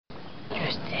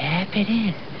tap it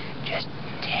in. Just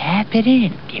tap it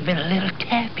in. Give it a little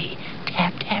tappy.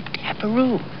 Tap, tap,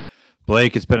 taparoo.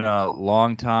 Blake, it's been a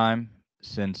long time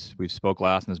since we spoke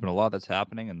last, and there's been a lot that's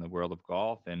happening in the world of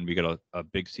golf, and we got a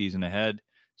big season ahead.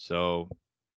 So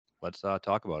let's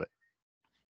talk about it.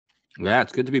 Yeah,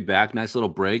 it's good to be back. Nice little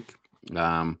break.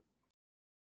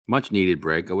 Much needed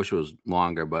break. I wish it was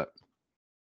longer, but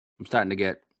I'm starting to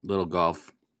get little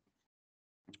golf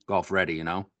ready,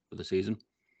 for the season.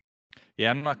 Yeah,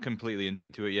 I'm not completely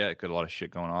into it yet. Got a lot of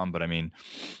shit going on, but I mean,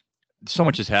 so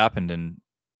much has happened, and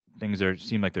things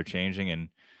seem like they're changing, and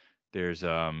there's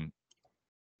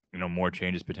more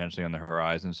changes potentially on the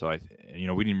horizon. So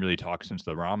we didn't really talk since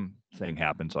the Rahm thing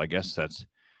happened, so I guess that's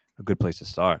a good place to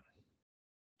start.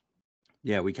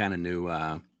 Yeah, we kind of knew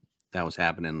that was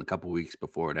happening a couple weeks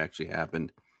before it actually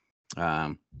happened.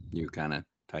 You were kind of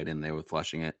tied in there with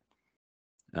Flushing it.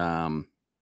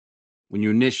 When you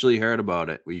initially heard about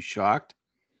it, were you shocked?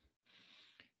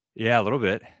 Yeah, a little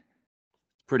bit.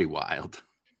 Pretty wild.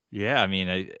 Yeah, I mean,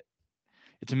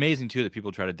 it's amazing too that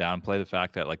people try to downplay the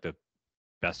fact that like the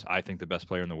best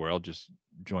player in the world just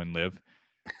joined Live.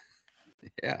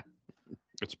 Yeah,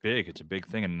 it's big. It's a big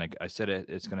thing, and like I said,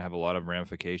 it's going to have a lot of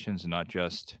ramifications, and not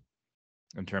just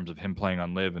in terms of him playing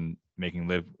on Live and making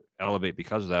Live elevate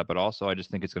because of that, but also I just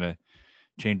think it's going to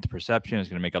change the perception. It's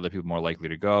going to make other people more likely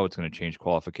to go. It's going to change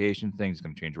qualification things. It's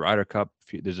going to change Ryder Cup.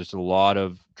 There's just a lot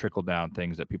of trickle down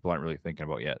things that people aren't really thinking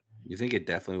about yet. You think it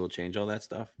definitely will change all that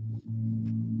stuff?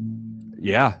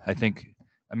 Yeah,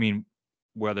 I mean,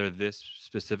 whether this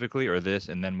specifically or this,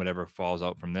 and then whatever falls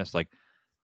out from this, like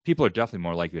people are definitely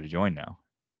more likely to join now.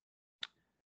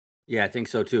 Yeah, I think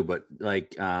so too. But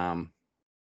like,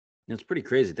 it's pretty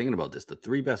crazy thinking about this. The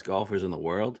three best golfers in the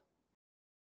world,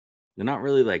 they're not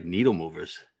really like needle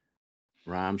movers.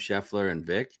 Rahm, Scheffler, and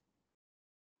Vic.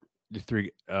 The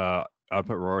three, I'll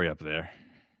put Rory up there.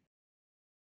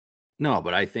 No,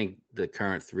 but I think the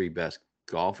current three best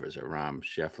golfers are Rahm,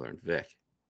 Scheffler, and Vic.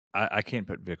 I can't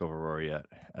put Vic over Rory yet,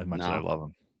 as much as I love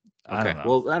him. Okay. I don't know.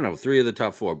 Well, I don't know. Three of the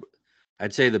top four.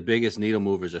 I'd say the biggest needle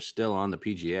movers are still on the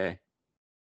PGA.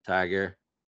 Tiger.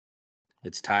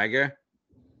 It's Tiger.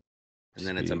 And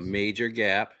then it's a major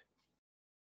gap.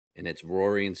 And it's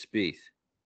Rory and Spieth.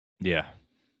 Yeah.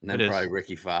 And then probably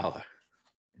Ricky Fowler.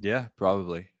 Yeah,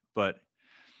 probably. But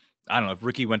I don't know. If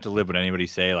Ricky went to Live, would anybody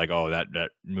say like, oh, that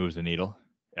moves the needle?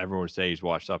 Everyone would say he's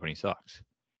washed up and he sucks.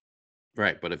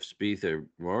 Right. But if Spieth or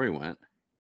Rory went.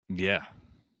 Yeah.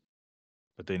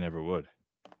 But they never would.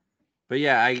 But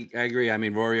yeah, I agree. I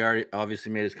mean, Rory already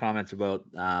obviously made his comments about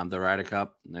the Ryder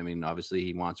Cup. I mean, obviously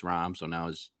he wants Rahm, so now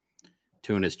his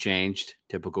tune has changed.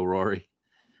 Typical Rory.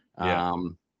 Yeah.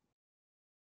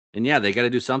 And yeah, they got to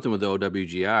do something with the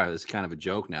OWGR. It's kind of a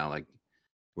joke now. Like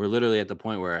we're literally at the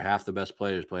point where half the best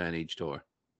players play on each tour.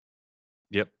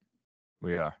 Yep,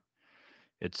 we are.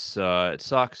 It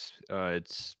sucks.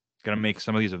 It's gonna make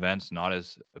some of these events not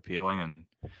as appealing, and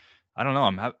I don't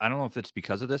know. I don't know if it's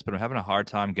because of this, but I'm having a hard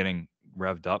time getting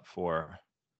revved up for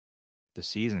the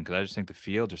season because I just think the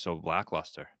fields are so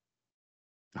lackluster.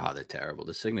 Oh, they're terrible.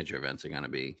 The signature events are going to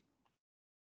be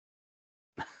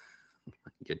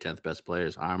your 10th best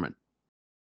players, Harman.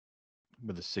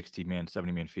 With a 60-man,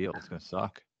 70-man field, it's going to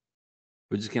suck.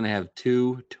 We're just going to have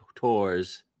two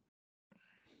tours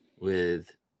with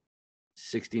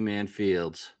 60-man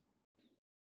fields,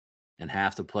 and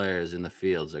half the players in the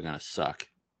fields are going to suck.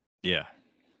 Yeah.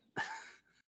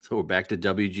 So we're back to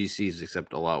WGCs,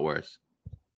 except a lot worse.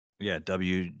 Yeah,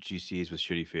 WGCs with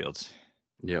shitty fields.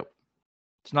 Yep.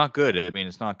 It's not good. I mean,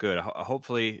 it's not good.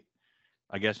 Hopefully,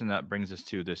 I guess, and that brings us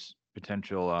to this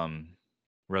potential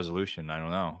resolution. I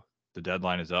don't know. The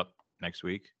deadline is up next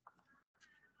week.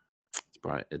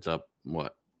 It's up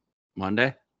what?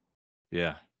 Monday?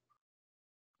 Yeah.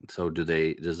 So does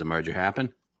the merger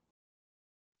happen?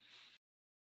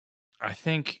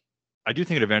 I do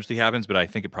think it eventually happens, but I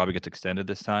think it probably gets extended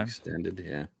this time. Extended,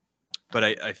 yeah. But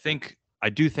I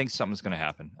do think something's going to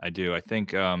happen. I do. I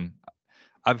think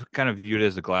I've kind of viewed it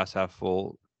as a glass half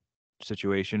full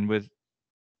situation with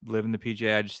Live in the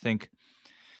PGA. I just think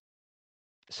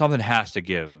something has to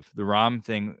give. The Rahm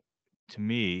thing, to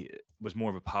me, was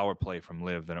more of a power play from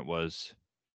Live than it was,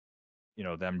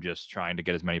 them just trying to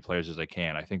get as many players as they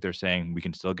can. I think they're saying we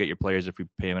can still get your players if we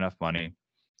pay them enough money.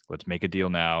 Let's make a deal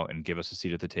now and give us a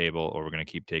seat at the table, or we're going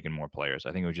to keep taking more players.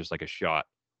 I think it was just like a shot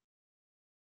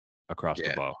across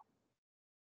the bow.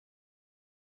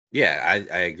 Yeah,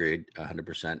 I agreed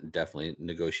 100%. Definitely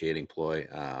negotiating ploy.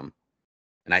 And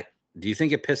do you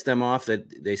think it pissed them off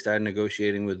that they started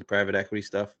negotiating with the private equity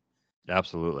stuff?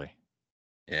 Absolutely.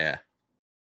 Yeah.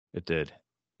 It did.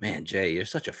 Man, Jay, you're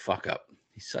such a fuck up.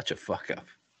 He's such a fuck up.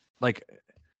 Like,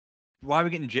 Why are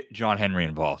we getting John Henry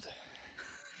involved?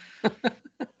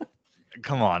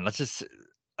 Come on, let's just.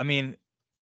 I mean,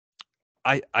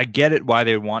 I get it why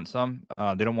they want some.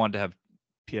 They don't want to have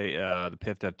the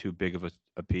PIF to have too big of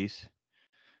a piece,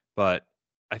 but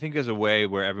I think there's a way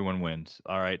where everyone wins.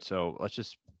 All right, so let's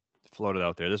just float it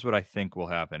out there. This is what I think will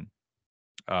happen,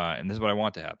 and this is what I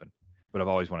want to happen. What I've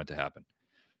always wanted to happen.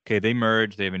 Okay, they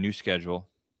merge. They have a new schedule.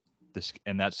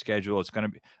 And that schedule, it's going to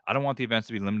be. I don't want the events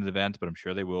to be limited events, but I'm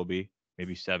sure they will be.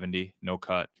 Maybe 70, no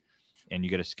cut, and you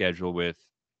get a schedule with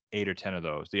 8 or 10 of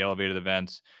those. The elevated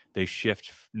events, they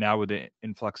shift now with the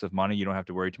influx of money. You don't have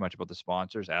to worry too much about the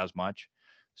sponsors as much,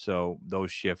 so those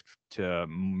shift to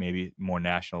maybe more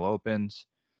national opens.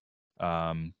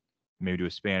 Maybe do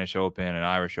a Spanish Open, an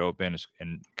Irish Open,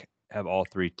 and have all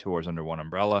 3 tours under one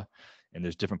umbrella. And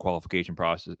there's different qualification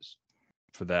processes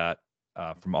for that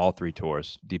from all 3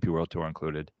 tours, DP World Tour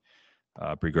included,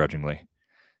 begrudgingly.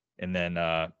 And then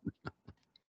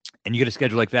and you get a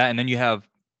schedule like that, and then you have,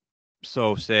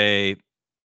 so say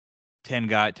 10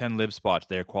 live spots,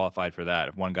 they're qualified for that.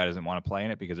 If one guy doesn't want to play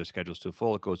in it because their schedule's too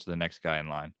full, it goes to the next guy in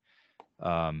line.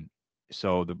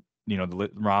 So the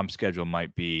ROM schedule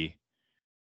might be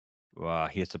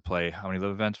he has to play how many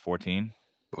live events? 14?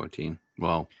 14.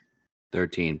 Well,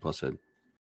 13 plus a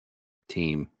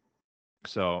team.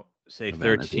 So say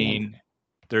 13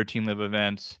 live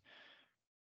events,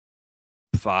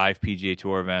 5 PGA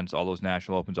Tour events, all those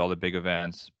national opens, all the big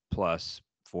events, plus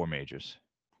 4 majors.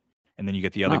 And then you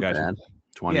get the other guys.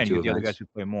 22 you get events. the other guys who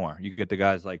play more. You get the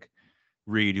guys like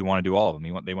Reed who want to do all of them.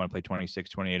 They want to play 26,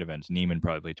 28 events. Neiman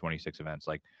probably play 26 events.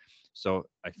 So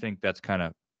I think that's kind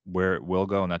of where it will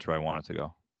go, and that's where I want it to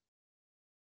go.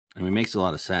 I mean, it makes a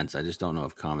lot of sense. I just don't know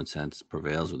if common sense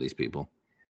prevails with these people.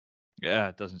 Yeah,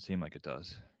 it doesn't seem like it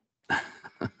does.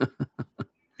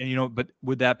 And but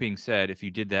with that being said, if you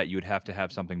did that, you would have to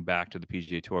have something back to the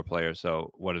PGA Tour players.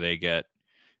 So what do they get?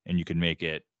 And you can make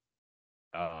it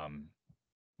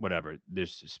whatever.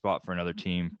 There's a spot for another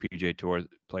team. PGA Tour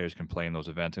players can play in those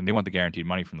events, and they want the guaranteed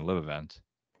money from the live events.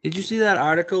 Did you see that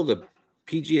article? The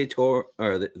PGA Tour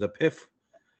or the PIF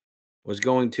was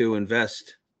going to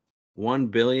invest $1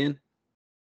 billion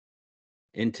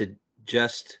into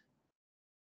just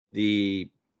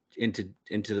into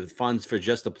the funds for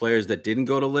just the players that didn't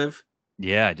go to live.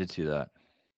 Yeah, I did see that.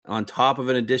 On top of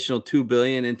an additional $2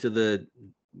 billion into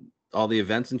all the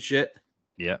events and shit.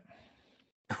 Yeah.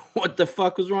 What the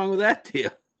fuck was wrong with that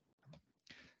deal?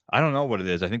 I don't know what it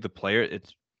is. I think the player,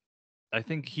 I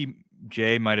think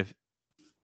Jay might have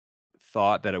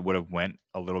thought that it would have went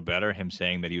a little better, him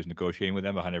saying that he was negotiating with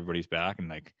them behind everybody's back.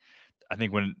 And I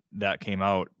think when that came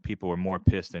out, people were more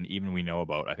pissed than even we know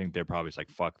about. I think they're probably just like,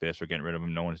 fuck this, we're getting rid of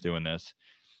him. No one's doing this.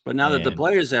 But now that the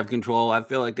players have control, I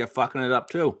feel like they're fucking it up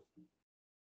too.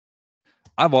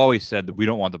 I've always said that we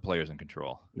don't want the players in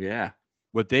control. Yeah.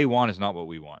 What they want is not what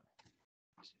we want.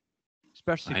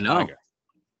 Especially Tiger.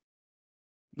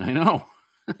 I know.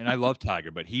 And I love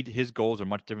Tiger, but his goals are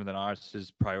much different than ours.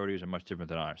 His priorities are much different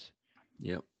than ours.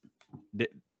 Yep. If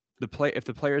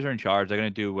the players are in charge, they're going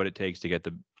to do what it takes to get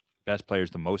the best players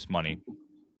the most money.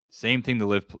 Same thing the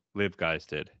live guys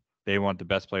did. They want the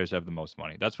best players to have the most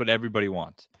money. That's what everybody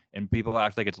wants. And people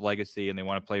act like it's legacy and they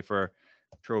want to play for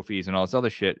trophies and all this other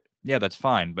shit. Yeah, that's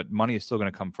fine, but money is still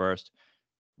going to come first.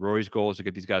 Rory's goal is to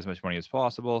get these guys as much money as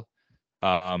possible.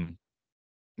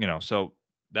 So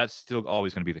that's still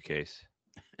always going to be the case.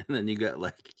 And then you got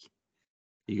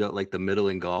like the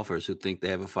middling golfers who think they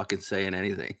have a fucking say in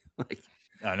anything.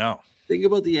 I know. Think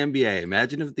about the NBA.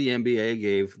 Imagine if the NBA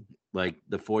gave like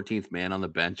the 14th man on the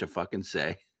bench a fucking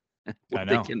say. What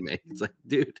they can make. It's like,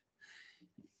 dude.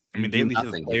 I mean, they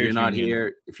nothing. If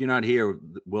you're not here,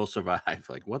 we'll survive.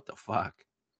 Like, what the fuck?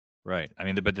 Right. I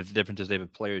mean, but the difference is they have a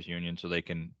players union, so they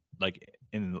can, like,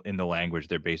 in the language,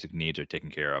 their basic needs are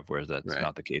taken care of, whereas that's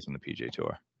not the case on the PGA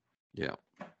Tour. Yeah.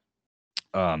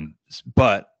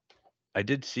 But I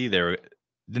did see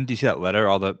didn't you see that letter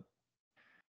all the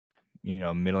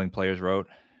middling players wrote?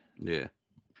 Yeah.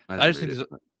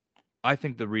 I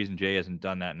think the reason Jay hasn't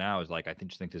done that now is I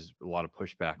just think there's a lot of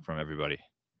pushback from everybody.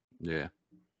 Yeah.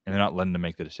 And they're not letting them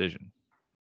make the decision.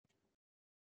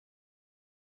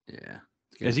 Yeah.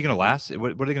 Is he going to last?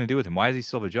 What are they going to do with him? Why does he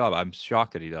still have a job? I'm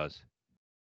shocked that he does.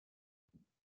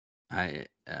 I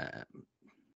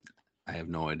have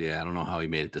no idea. I don't know how he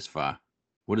made it this far.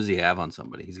 What does he have on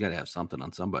somebody? He's got to have something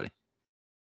on somebody.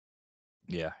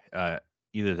 Yeah.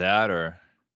 Either that or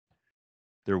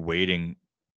they're waiting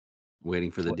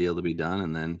for the deal to be done,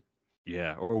 and then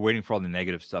or waiting for all the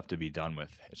negative stuff to be done with,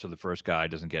 so the first guy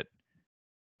doesn't get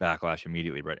backlash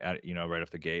immediately right off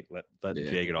the gate. Let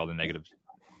Jay get all the negatives.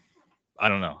 I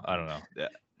don't know.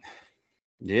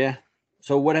 Yeah,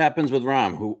 So what happens with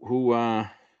Rahm?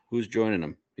 Who's joining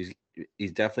him?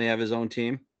 He's definitely have his own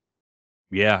team.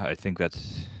 Yeah, I think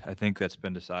that's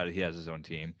been decided. He has his own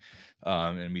team,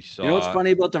 and we saw. You know what's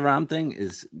funny about the Rahm thing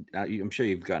is, I'm sure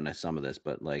you've gotten some of this,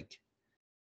 but like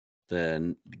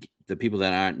the people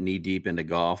that aren't knee deep into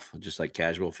golf, just like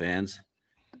casual fans,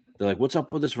 they're like, "What's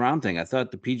up with this Rahm thing? I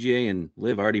thought the PGA and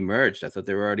Live already merged. I thought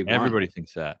they were already one." Everybody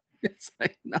thinks that. It's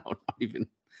like no, not even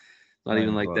Not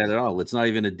even like that close. at all. It's not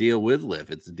even a deal with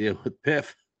Live. It's a deal with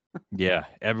Piff. Yeah,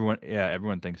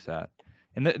 everyone thinks that.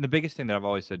 And the biggest thing that I've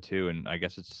always said too, and I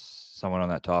guess it's somewhat on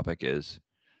that topic, is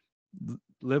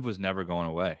Liv was never going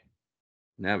away.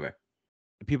 Never.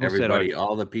 People Everybody, said,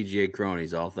 all the PGA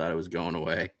cronies, all thought it was going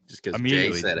away just because Jay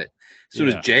Immediately. said it. As soon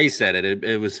Yeah. as Jay said it,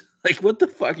 it was like, what the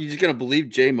fuck? You just gonna believe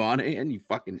Jay Monahan? You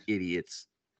fucking idiots.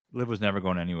 Liv was never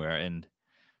going anywhere, and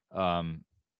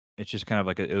it's just kind of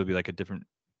like it would be like a different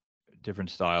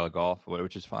style of golf,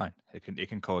 which is fine. It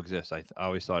can coexist. I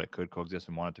always thought it could coexist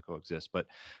and wanted to coexist. But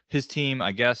his team,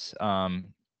 I guess,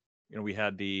 we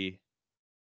had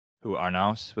who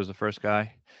Arnaus was the first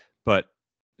guy, but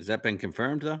Has that been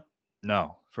confirmed though?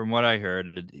 no, from what I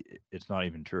heard, it's not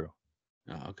even true.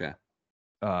 Oh, okay.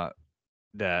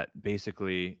 That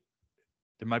basically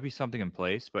there might be something in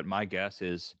place, but my guess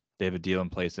is they have a deal in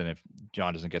place, and if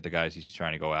John doesn't get the guys he's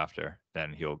trying to go after,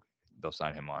 then they'll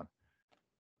sign him on.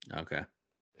 Okay.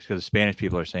 Because the Spanish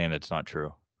people are saying it's not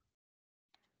true.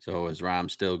 So is Rahm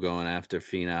still going after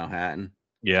Finau Hatton?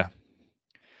 Yeah.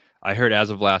 I heard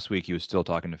as of last week he was still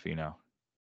talking to Finau.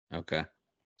 Okay.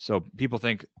 So people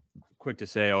think, quick to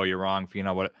say, "Oh, you're wrong,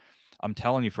 Finau." What? I'm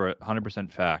telling you for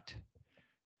 100% fact,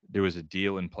 there was a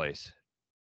deal in place,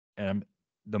 and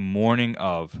the morning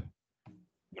of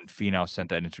when Finau sent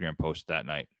that Instagram post that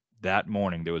night, that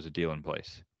morning there was a deal in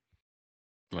place.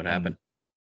 What happened?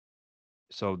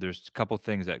 So there's a couple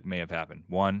things that may have happened.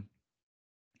 One,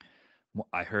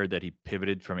 I heard that he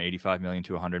pivoted from 85 million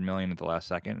to 100 million at the last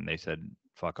second, and they said,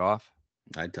 "Fuck off."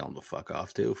 I'd tell him to fuck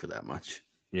off too for that much.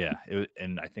 Yeah,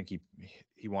 and I think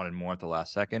he wanted more at the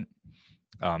last second.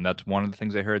 That's one of the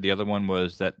things I heard. The other one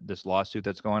was that this lawsuit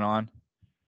that's going on.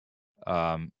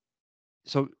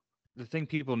 So the thing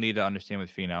people need to understand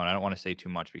with Finau, and I don't want to say too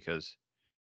much because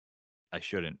I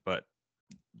shouldn't, but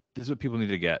this is what people need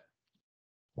to get.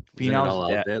 Isn't it all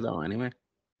Finau's out there though? Anyway.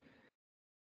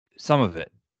 some of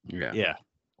it. Yeah. Yeah.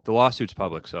 The lawsuit's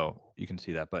public, so you can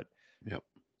see that. But Yep.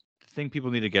 the thing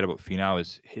people need to get about Finau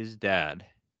is his dad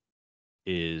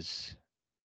is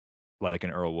like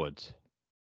an Earl Woods.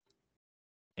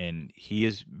 And he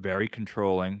is very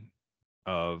controlling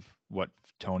of what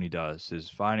Tony does, his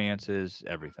finances,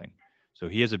 everything. So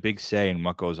he has a big say in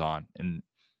what goes on. And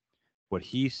what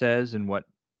he says and what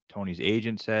Tony's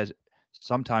agent says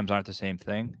sometimes aren't the same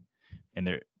thing. And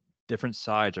they're different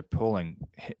sides are pulling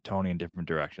Tony in different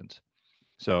directions.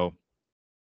 So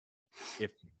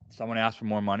if someone asks for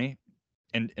more money,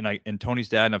 and Tony's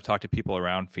dad, and I've talked to people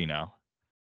around Finau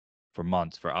for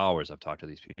months, for hours, I've talked to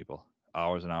these people,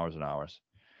 hours and hours and hours,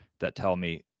 that tell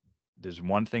me there's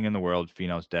one thing in the world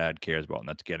Finau's dad cares about, and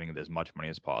that's getting as much money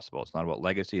as possible. It's not about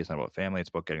legacy, it's not about family, it's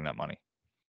about getting that money.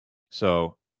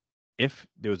 So if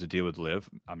there was a deal with Liv,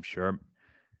 I'm sure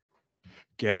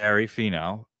Gary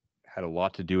Finau had a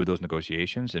lot to do with those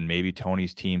negotiations, and maybe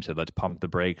Tony's team said, let's pump the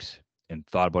brakes, and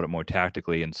thought about it more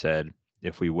tactically and said,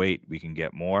 if we wait, we can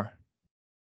get more.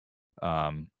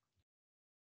 I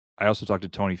also talked to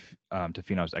Tony, to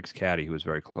Finau's ex-caddy, who was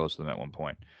very close to them at one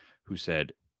point, who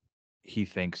said he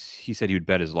said he would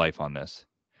bet his life on this,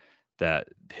 that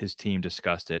his team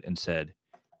discussed it and said,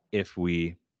 if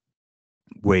we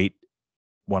wait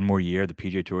one more year, the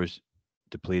PGA Tour is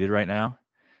depleted right now.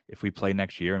 If we play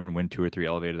next year and win 2 or 3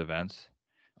 elevated events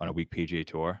on a weak PGA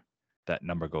Tour, that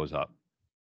number goes up.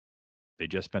 They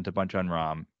just spent a bunch on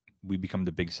Rahm. We become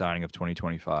the big signing of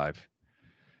 2025.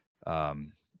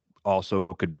 Also,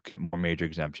 could more major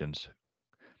exemptions.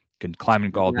 Can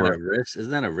Climate Goldberg? Isn't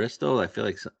that a risk though? I feel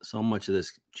like so much of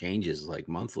this changes like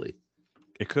monthly.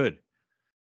 It could,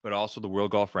 but also the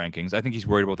World Golf Rankings. I think he's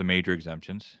worried about the major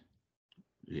exemptions.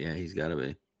 Yeah, he's got to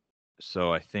be.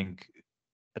 So I think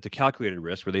it's a calculated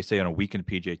risk where they say on a weekend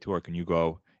PGA Tour, can you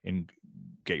go and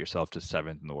get yourself to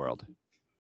 7th in the world?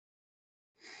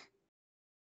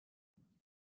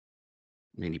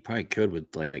 I mean, he probably could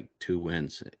with like 2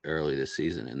 wins early this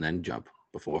season and then jump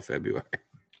before February.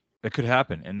 That could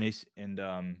happen, and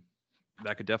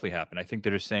that could definitely happen. I think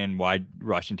they're just saying why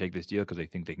rush and take this deal because they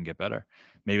think they can get better.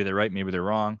 Maybe they're right, maybe they're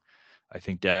wrong. I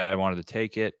think Dad wanted to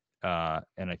take it, and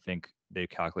I think they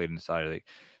calculated and decided.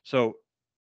 So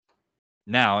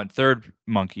now, a third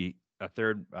wrench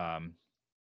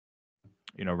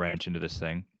into this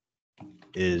thing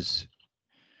is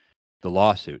the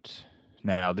lawsuits.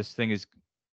 Now, this thing is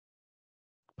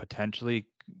potentially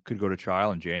could go to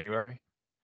trial in January.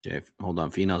 Jay, hold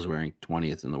on. Finau's wearing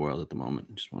 20th in the world at the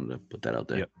moment. Just wanted to put that out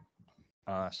there. Yep.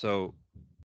 So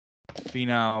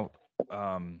Finau,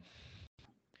 currently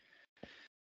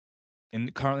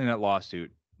in that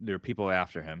lawsuit, there are people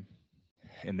after him,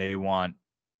 and they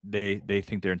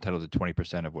think they're entitled to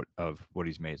 20% of what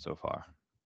he's made so far.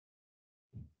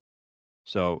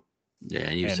 So yeah,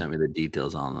 and you sent me the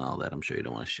details on all that. I'm sure you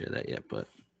don't want to share that yet, but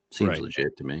seems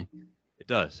legit to me. It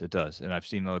does. And I've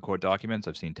seen the court documents.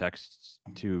 I've seen texts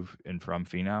to and from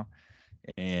Finau,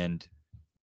 and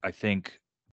I think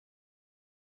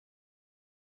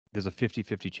there's a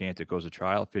 50-50 chance it goes to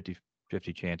trial, 50-50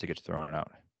 chance it gets thrown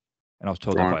out. And I was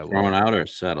told that by a lawyer. Thrown out or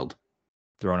settled?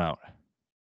 Thrown out.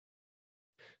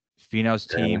 Finau's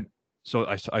team. So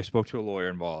I spoke to a lawyer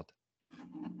involved.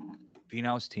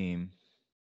 Finau's team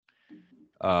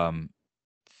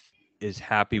is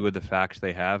happy with the facts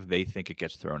they have. They think it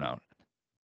gets thrown out.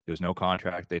 There's no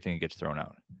contract. They think it gets thrown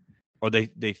out. Or they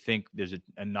think there's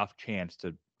enough chance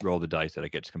to roll the dice that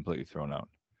it gets completely thrown out.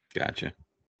 Gotcha.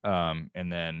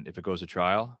 And then if it goes to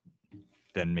trial,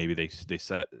 then maybe they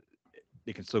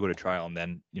can still go to trial and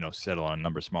then, settle on a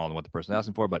number smaller than what the person's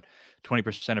asking for. But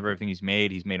 20% of everything he's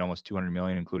made almost $200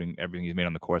 million, including everything he's made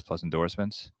on the course plus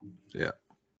endorsements. Yeah.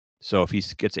 So if he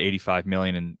gets $85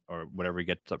 million or whatever he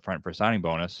gets up front for a signing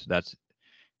bonus,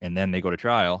 and then they go to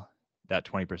trial, that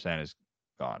 20% is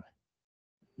gone.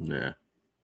 Yeah.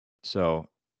 So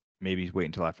maybe he's waiting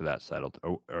until after that's settled,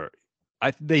 or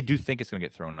they do think it's going to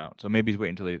get thrown out. So maybe he's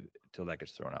waiting until that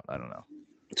gets thrown out. I don't know.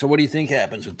 So what do you think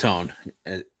happens with Tone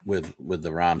with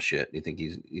the Rom shit? Do you think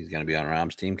he's going to be on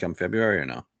Rom's team come February or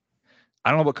no? I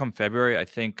don't know about come February. I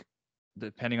think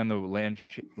depending on the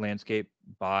landscape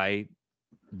by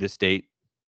this date,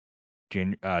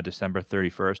 December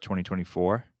 31st,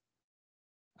 2024,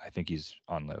 I think he's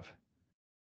on live.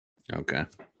 Okay.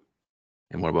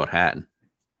 And what about Hatton?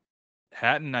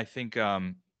 Hatton, I think,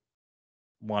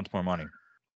 wants more money.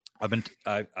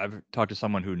 I've talked to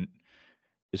someone who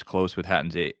is close with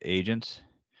Hatton's agents,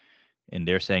 and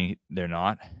they're saying they're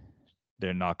not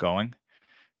going.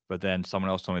 But then someone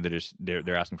else told me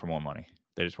they're asking for more money.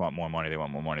 They just want more money. They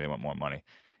want more money. They want more money.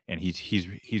 And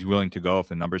he's willing to go if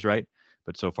the number's right,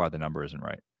 but so far the number isn't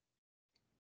right.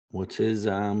 What's his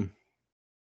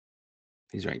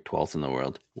he's ranked 12th in the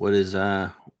world. What is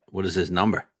his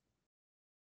number?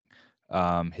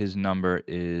 His number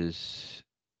is,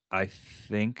 I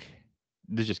think,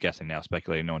 this is just guessing now,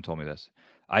 speculating. No one told me this.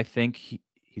 I think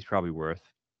he's probably worth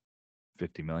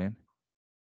 $50 million.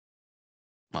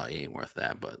 Well, he ain't worth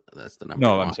that, but that's the number.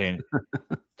 No, I'm saying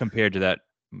compared to that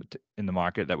in the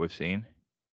market that we've seen.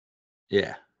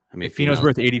 Yeah, I mean, if Finau's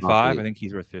worth 85, I think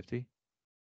he's worth 50.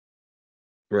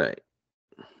 Right.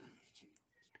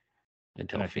 And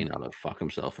tell Finau to fuck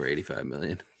himself for 85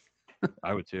 million.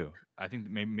 I would too. I think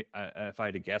maybe if I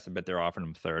had to guess, I bet they're offering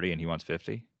him 30 and he wants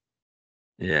 50.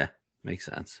 Yeah, makes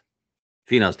sense.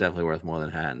 Finau's definitely worth more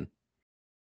than Hatton.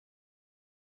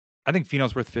 I think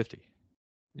Finau's worth 50.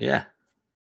 Yeah.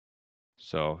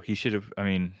 So he should have. I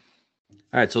mean,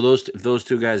 all right. So if those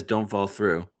two guys don't fall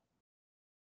through,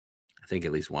 I think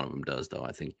at least one of them does, though.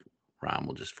 I think Rom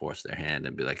will just force their hand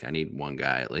and be like, "I need one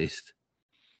guy at least."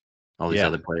 All these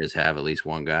other players have at least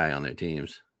one guy on their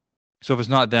teams. So if it's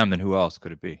not them, then who else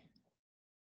could it be?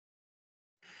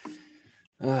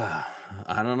 I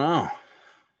don't know.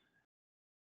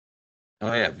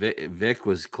 Oh yeah, Vic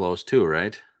was close too,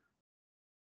 right?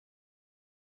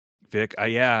 Vic,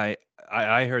 I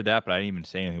heard that, but I didn't even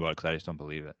say anything about it because I just don't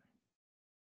believe it.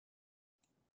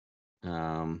 I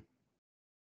don't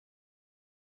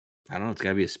know. It's got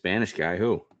to be a Spanish guy.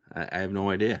 Who? I have no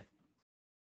idea.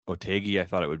 Otegi, I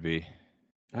thought it would be.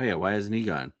 Oh yeah, why hasn't he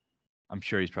gone? I'm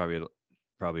sure he's probably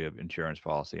an insurance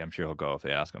policy. I'm sure he'll go if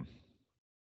they ask him.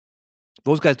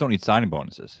 Those guys don't need signing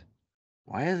bonuses.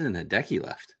 Why hasn't Hideki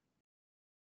left?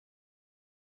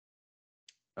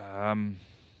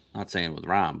 Not saying with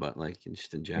Rom, but like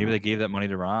just in general. Maybe they gave that money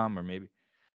to Rom, or maybe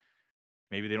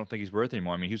they don't think he's worth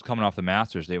anymore. I mean, he was coming off the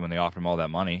Masters Day when they offered him all that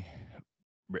money,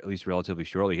 at least relatively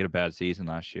shortly. He had a bad season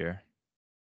last year.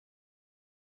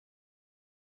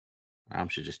 Rom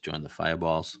should just join the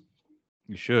Fireballs.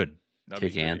 You should.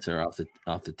 Kick Answer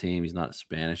off the team. He's not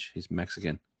Spanish. He's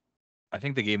Mexican. I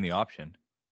think they gave him the option.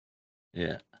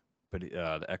 Yeah. But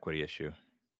the equity issue.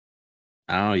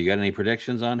 I don't know. You got any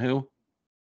predictions on who?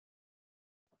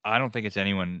 I don't think it's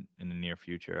anyone in the near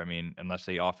future. I mean, unless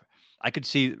they offer. I could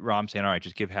see Rom saying, all right,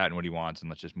 just give Hatton what he wants and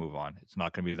let's just move on. It's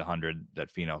not going to be the 100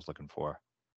 that Finau's looking for.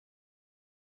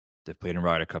 They've played in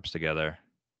Ryder Cups together.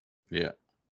 Yeah.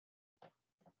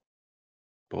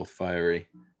 Both fiery.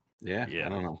 Yeah, Yeah. I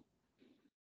don't know.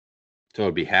 So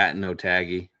it'd be Hatton,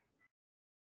 Otagi.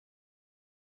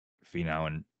 Finau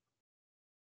and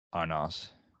Arnaus.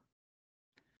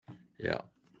 Yeah.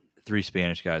 3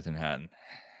 Spanish guys in Hatton.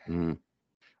 Mm.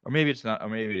 Or maybe it's not, or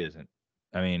maybe it isn't.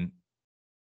 I mean,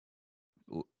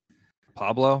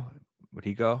 Pablo, would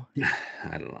he go?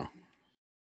 I don't know.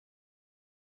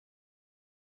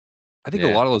 I think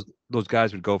Yeah. a lot of those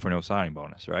guys would go for no signing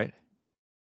bonus, right?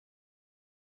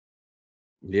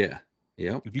 Yeah.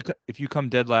 Yep. If you come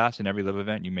dead last in every live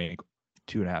event, you make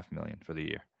 $2.5 million for the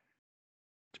year.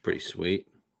 It's pretty sweet.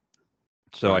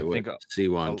 So Probably I think what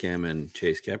Siwon Kim and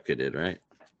Chase Koepka did, right?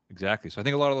 exactly. So I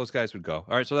think a lot of those guys would go.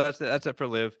 All right, so that's it for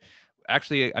live.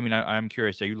 Actually, I mean, I'm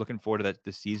curious. Are you looking forward to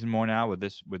this season more now with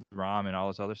Rahm and all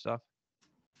this other stuff?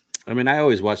 I mean, I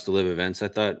always watch the live events. I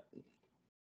thought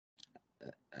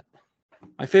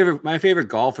my favorite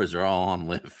golfers are all on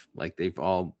live. Like they've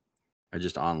all are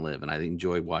just on live, and I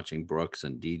enjoy watching Brooks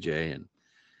and DJ and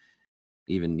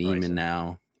even Neiman Bryson.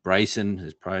 now. Bryson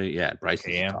is probably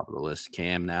Bryson's Cam. the top of the list.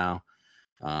 Cam now,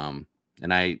 and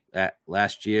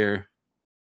last year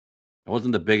I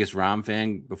wasn't the biggest Rahm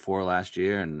fan before last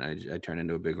year, and I turned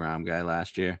into a big Rahm guy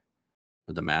last year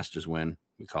with the Masters win.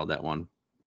 We called that one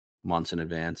months in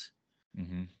advance.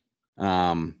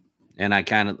 Mm-hmm. And I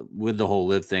kind of, with the whole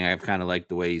live thing, I've kind of liked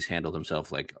the way he's handled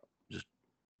himself, like just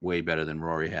way better than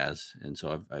Rory has. And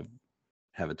so I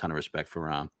have a ton of respect for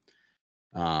Rahm.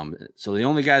 So the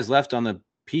only guys left on the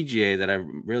PGA that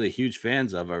I'm really huge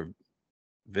fans of are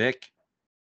Vic.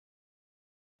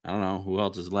 I don't know who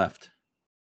else is left.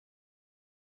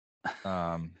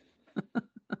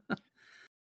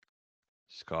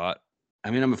 Scott.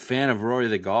 I mean, I'm a fan of Rory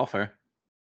the golfer.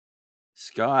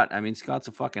 Scott, I mean, Scott's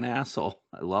a fucking asshole.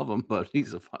 I love him, but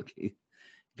he's a fucking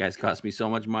guy's cost me so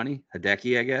much money.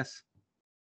 Hideki, I guess.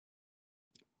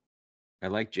 I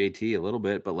like JT a little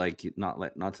bit, but like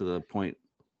not to the point.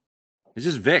 It's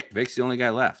just Vic. Vic's the only guy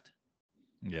left.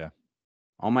 Yeah.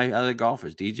 All my other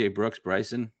golfers, DJ, Brooks,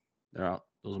 Bryson, those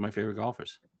are my favorite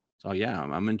golfers. So yeah,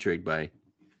 I'm intrigued by.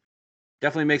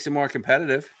 Definitely makes it more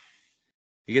competitive.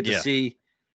 You get to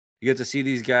see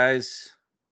these guys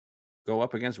go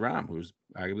up against Rahm, who's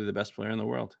arguably the best player in the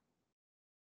world.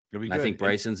 It'll be And good. I think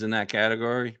Bryson's in that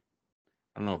category.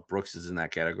 I don't know if Brooks is in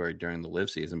that category during the live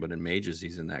season, but in majors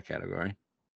he's in that category.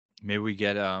 Maybe we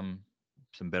get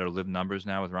some better live numbers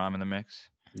now with Rahm in the mix.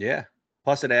 Yeah.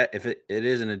 Plus, if it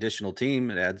is an additional team,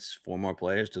 it adds 4 more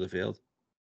players to the field.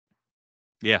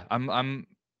 Yeah, I'm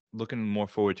looking more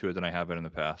forward to it than I have been in the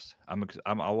past.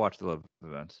 I'll watch the live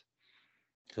events.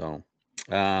 So,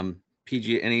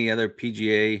 PGA. Any other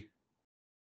PGA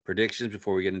predictions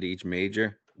before we get into each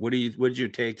major? What did you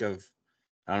take of?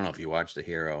 I don't know if you watched the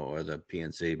Hero or the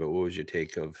PNC, but what was your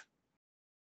take of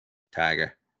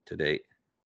Tiger to date?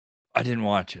 I didn't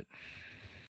watch it.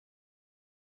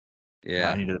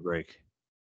 Yeah, I needed a break.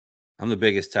 I'm the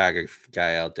biggest Tiger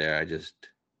guy out there. It's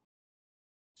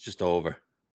just over.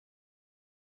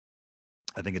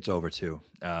 I think it's over too.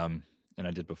 And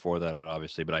I did before that,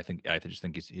 obviously, but I just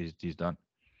think he's done.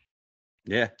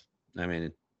 Yeah, I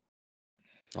mean,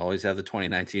 always have the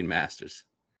 2019 Masters.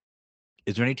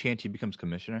 Is there any chance he becomes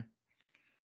commissioner?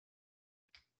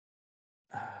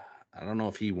 I don't know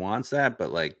if he wants that,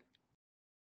 but like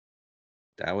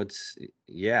that would,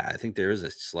 yeah, I think there is a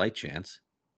slight chance.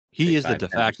 He is the de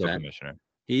facto commissioner.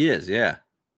 He is, yeah.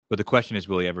 But the question is,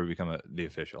 will he ever become the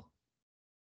official?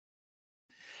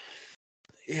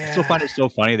 Yeah. I still find it so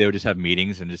funny. They would just have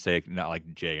meetings and just say, not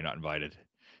like, Jay, you're not invited.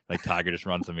 Like Tiger just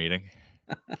runs the meeting.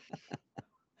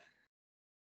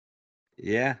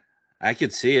 Yeah, I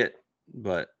could see it,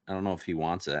 but I don't know if he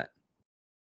wants that.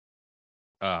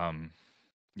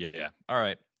 Yeah. All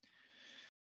right.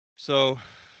 So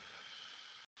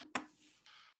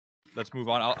let's move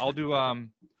on. I'll do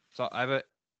so I have a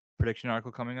prediction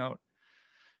article coming out.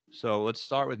 So let's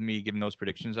start with me giving those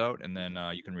predictions out, and then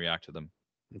you can react to them.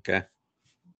 Okay.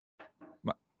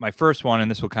 My first one,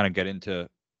 and this will kind of get into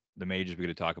the majors we're going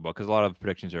to talk about, because a lot of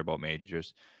predictions are about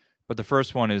majors. But the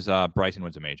first one is Bryson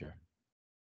wins a major.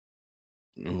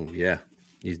 Oh yeah,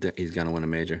 he's going to win a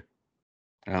major.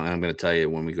 I'm going to tell you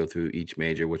when we go through each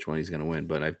major which one he's going to win.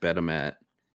 But I've bet him at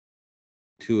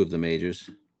 2 of the majors.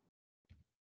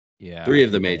 Yeah. 3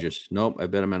 of the majors. Nope, I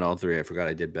bet him at all 3. I forgot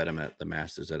I did bet him at the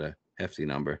Masters at a hefty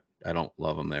number. I don't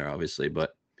love him there, obviously,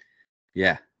 but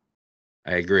yeah,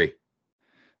 I agree.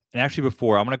 And actually,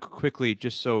 before, I'm going to quickly,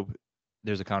 just so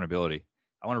there's accountability,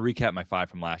 I want to recap my 5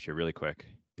 from last year really quick.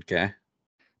 Okay.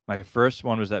 My first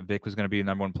one was that Vic was going to be the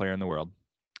number 1 player in the world.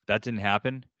 That didn't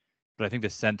happen, but I think the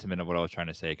sentiment of what I was trying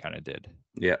to say kind of did.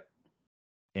 Yeah.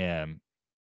 And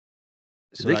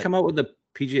did they come out with the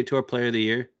PGA Tour Player of the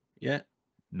Year yet?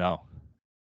 No.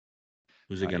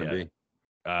 Who's it Not going to yet. be?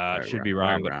 It should be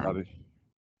Rahm, but probably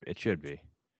it should be.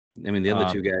 I mean, the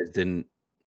other two guys didn't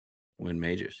win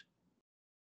majors.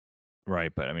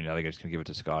 Right, but I mean, I think I'm just gonna give it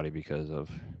to Scotty because of.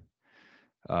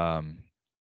 All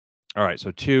right,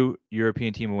 so 2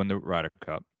 European team will win the Ryder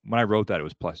Cup. When I wrote that, it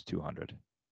was plus 200.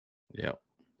 Yeah,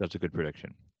 that's a good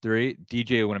prediction. 3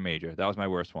 DJ will win a major. That was my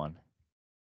worst one.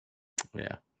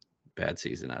 Yeah, bad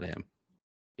season out of him.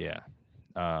 Yeah,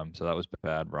 so that was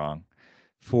bad. Wrong.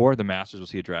 4 the Masters will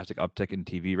see a drastic uptick in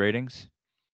TV ratings,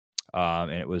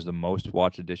 and it was the most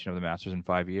watched edition of the Masters in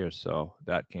 5 years. So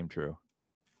that came true.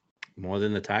 More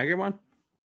than the Tiger one?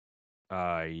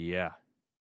 Yeah.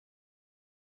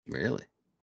 Really?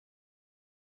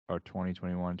 Or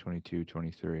 2021, 22,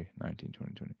 23, 19,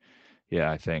 20, 20.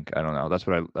 Yeah, I think. I don't know. That's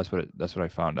what I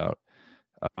found out.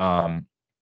 And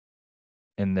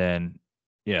then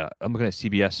yeah, I'm looking at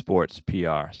CBS Sports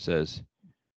PR says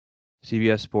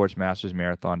CBS Sports Masters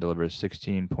Marathon delivers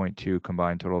 16.2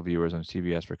 combined total viewers on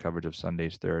CBS for coverage of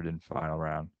Sunday's third and final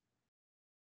round,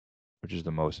 which is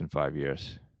the most in 5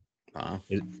 years.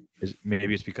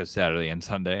 Maybe it's because Saturday and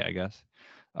Sunday, I guess.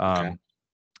 Okay.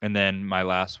 And then my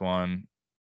last one.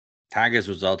 Tigers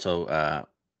was also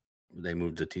they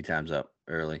moved the tee times up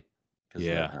early because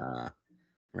of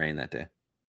rain that day.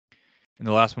 And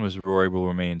the last one was Rory will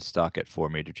remain stuck at 4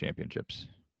 major championships.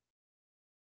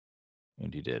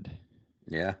 And he did.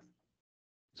 Yeah.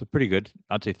 So pretty good.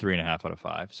 I'd say 3.5 out of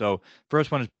 5. So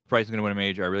first one is Bryson going to win a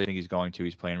major. I really think he's going to.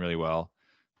 He's playing really well.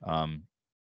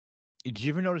 Did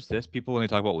you ever notice this? People, when they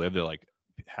talk about Liv, they're like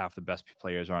half the best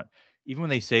players aren't. Even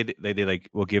when they say that they like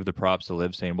will give the props to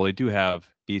Liv, saying, well, they do have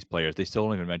these players. They still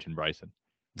don't even mention Bryson.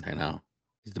 I know.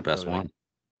 He's the best one.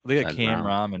 Look at Cam,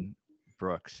 Rahm, and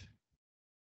Brooks.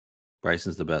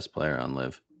 Bryson's the best player on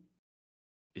Liv.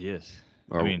 He is.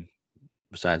 Or, I mean,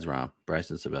 besides Rahm,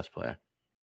 Bryson's the best player.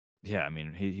 Yeah, I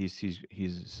mean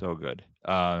he's so good.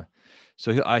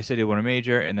 So I said he'll win a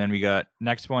major, and then we got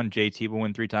next one. JT will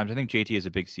win 3 times. I think JT has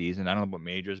a big season. I don't know about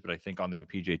majors, but I think on the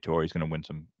PGA Tour he's going to win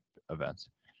some events.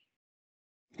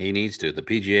 He needs to. The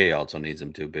PGA also needs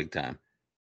him to big time.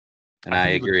 And I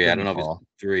agree. I don't know if it's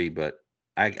 3, but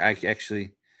I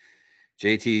actually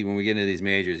JT, when we get into these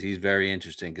majors, he's very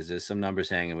interesting because there's some numbers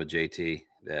hanging with JT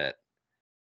that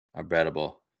are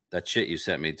bettable. That shit you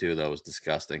sent me too, though, was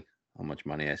disgusting. How much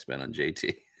money I spent on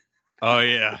JT. Oh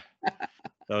yeah.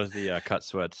 That was the cut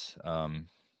sweats.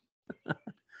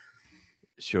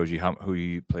 Shows you who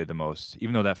you played the most.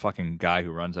 Even though that fucking guy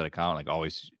who runs that account like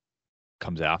always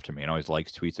comes after me and always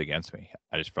likes tweets against me.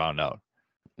 I just found out.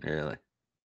 Really?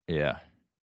 Yeah.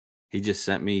 He just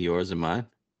sent me yours and mine.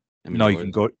 I mean, no, yours?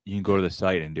 You can go to the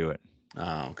site and do it.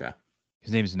 Oh, okay.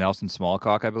 His name is Nelson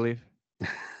Smallcock, I believe.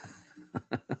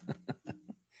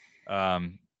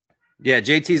 Yeah,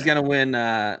 JT's gonna win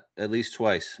at least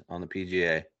twice on the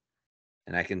PGA,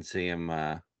 and I can see him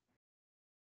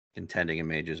contending in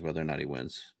majors. Whether or not he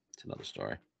wins, it's another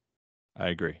story. I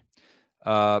agree.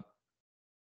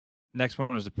 Next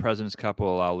one was the President's Cup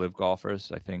will allow live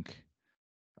golfers. I think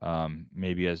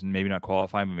maybe not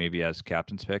qualifying, but maybe as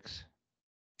captain's picks.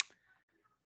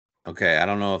 Okay, I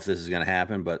don't know if this is going to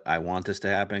happen, but I want this to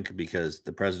happen because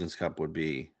the President's Cup would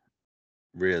be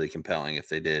really compelling if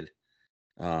they did,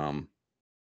 and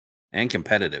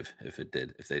competitive if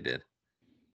they did.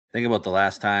 Think about the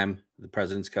last time the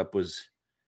President's Cup was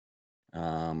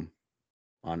on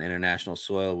international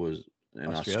soil was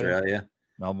in Australia.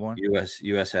 Melbourne.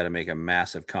 US had to make a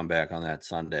massive comeback on that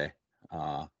Sunday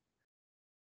to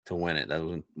win it. That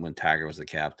was when Tiger was the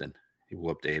captain. He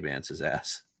whooped Abe Ance's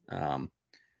ass.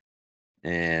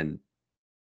 And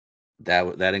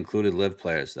that included live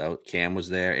players. Cam was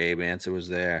there, Abe Ancer was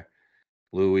there,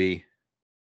 Louis.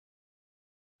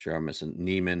 Sure, I'm missing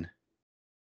Neiman.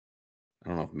 I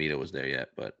don't know if Mita was there yet,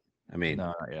 but I mean,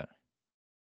 no, not yet.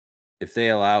 If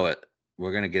they allow it,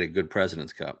 we're gonna get a good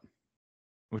President's Cup,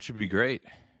 which would be great.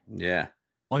 Yeah.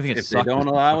 Only thing if they don't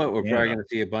allow it, we're probably gonna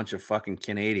see a bunch of fucking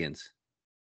Canadians.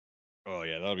 Oh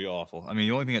yeah, that'll be awful. I mean,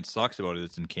 the only thing that sucks about it is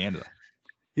it's in Canada.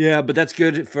 Yeah, but that's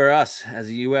good for us as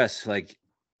a U.S. Like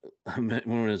when it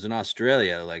was in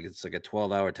Australia, like it's like a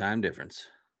 12-hour time difference.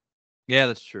 Yeah,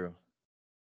 that's true.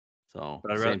 So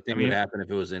same thing would happen if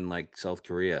it was in like South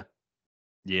Korea.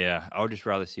 Yeah, I would just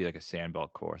rather see like a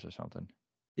sandbelt course or something.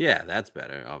 Yeah, that's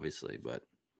better, obviously, but.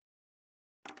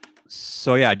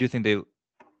 So yeah, I do think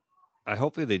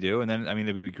hopefully they do, and then I mean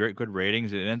it would be good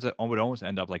ratings. It would almost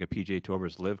end up like a PGA Tour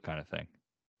versus Live kind of thing.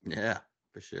 Yeah,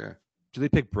 for sure. Do they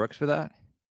pick Brooks for that?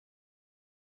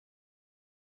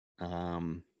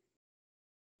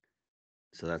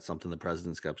 So that's something the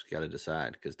President's Cup's got to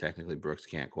decide, because technically Brooks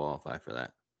can't qualify for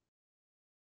that.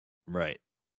 Right.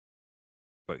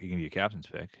 But he can be a captain's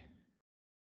pick.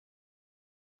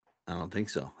 I don't think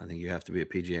so. I think you have to be a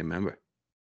PGA member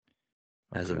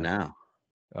as of Okay. now.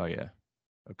 Oh yeah.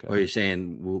 Okay. Or you're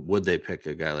saying, would they pick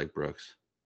a guy like Brooks?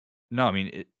 No, I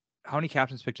mean, how many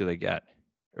captain's picks do they get,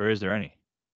 or is there any?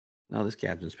 No, this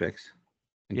captain's picks. I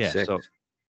think Yeah. 6. So.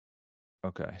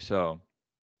 Okay. So.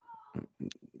 I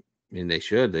mean, they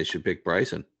should pick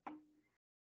Bryson.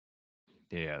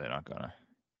 Yeah, they're not gonna.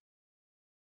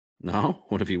 No?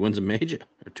 What if he wins a major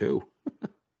or 2?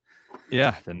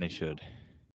 Yeah, then they should.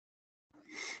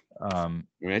 I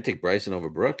mean, I take Bryson over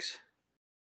Brooks.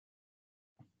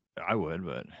 I would,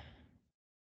 but.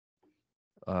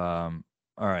 All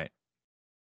right.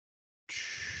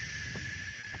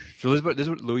 So this is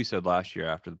what Louis said last year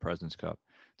after the President's Cup.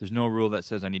 There's no rule that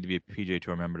says I need to be a PGA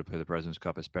Tour member to play the President's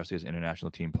Cup, especially as an international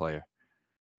team player.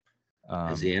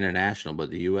 As the international, but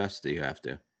the U.S., do you have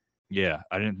to? Yeah,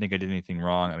 I didn't think I did anything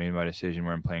wrong. I made my decision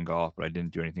where I'm playing golf, but I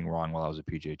didn't do anything wrong while I was a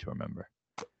PGA Tour member.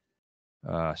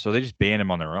 So they just banned him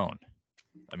on their own.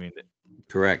 I mean,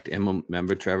 correct.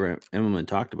 Remember Trevor Immelman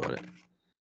talked about it.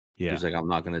 Yeah, He's like, I'm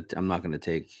not gonna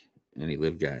take any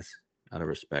live guys out of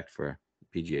respect for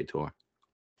PGA Tour.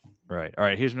 right. All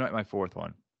right. Here's my fourth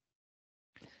one.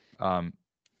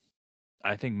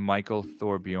 I think Michael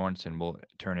Thorbjornsen will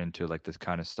turn into like this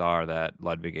kind of star that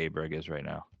Ludwig Aberg is right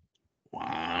now.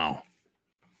 Wow.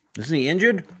 Isn't he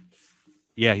injured?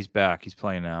 Yeah, he's back. He's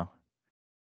playing now.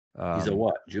 He's a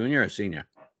what? Junior or senior?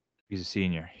 He's a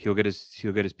senior. He'll get his.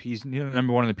 He's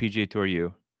number one in the PGA Tour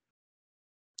U.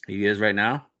 He is right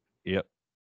now. Yep.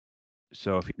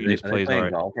 So if he Are just they plays playing all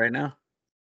right, golf right now?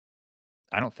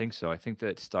 I don't think so. I think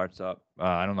that starts up.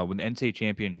 I don't know when the NCAA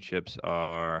championships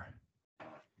are.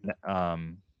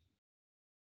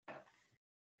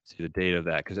 See the date of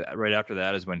that, because right after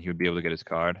that is when he would be able to get his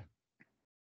card.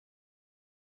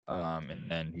 And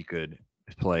then he could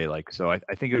play like so. I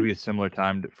think it would be a similar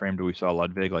time frame to we saw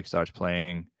Ludwig like starts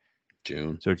playing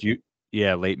June. So it's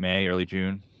late May, early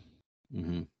June,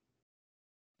 Mm-hmm.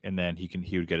 and then he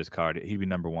would get his card. He'd be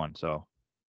number one. So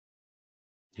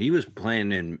He's played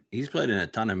in a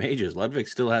ton of majors. Ludwig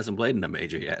still hasn't played in a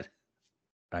major yet.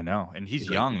 I know, and he's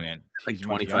like- young, man. Like He's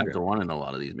much 25 to younger. 1 in a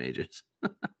lot of these majors.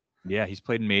 Yeah, he's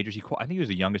played in majors. I think he was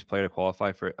the youngest player to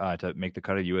qualify for to make the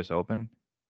cut of U.S. Open.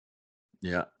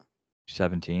 Yeah.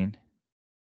 17.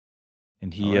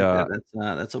 And I he like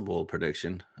that. That's a bold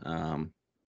prediction. I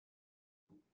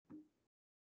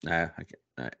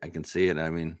can see it. I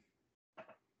mean,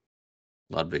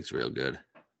 Ludwig's real good.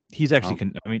 he's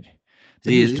actually I mean,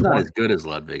 He's not as good as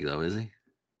Ludwig though, is he?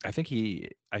 I think he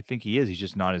is. He's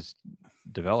just not as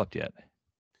developed yet.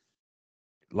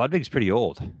 Ludwig's pretty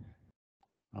old.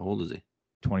 How old is he?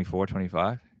 24,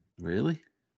 25. Really?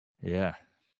 Yeah.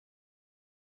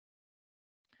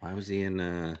 Why was he in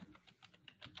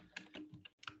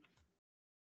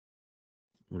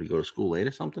would he go to school late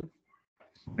or something?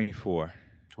 24.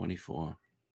 24.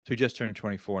 So he just turned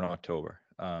 24 in October.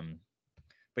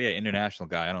 But yeah, international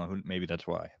guy. I don't know who. Maybe that's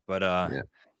why. But Yeah.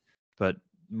 But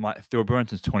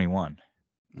Thorbjornsen's 21.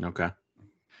 Okay.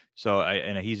 So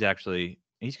he's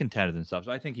contented and stuff.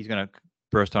 So I think he's gonna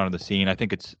burst onto the scene. I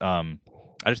think it's I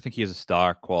just think he has a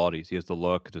star qualities. He has the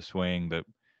look, the swing, the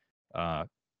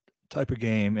type of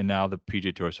game, and now the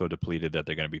PGA Tour is so depleted that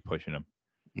they're gonna be pushing him.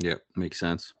 Yep, makes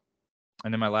sense.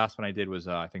 And then my last one I did was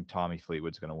I think Tommy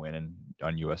Fleetwood's gonna win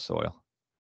on U.S. soil.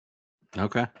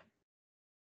 Okay.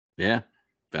 Yeah.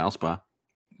 Valspar.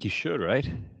 He should, right?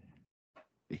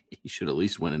 He should at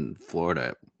least win in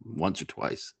Florida once or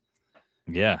twice.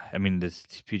 Yeah, I mean this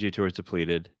PGA Tour is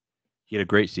depleted. He had a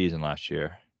great season last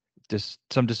year. Just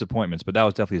some disappointments, but that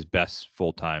was definitely his best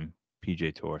full-time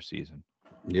PGA Tour season.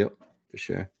 Yep, for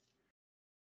sure.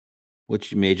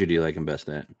 Which major do you like him best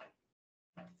at?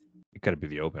 It got to be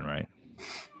the Open, right?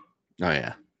 Oh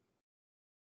yeah.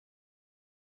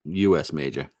 U.S.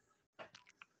 major.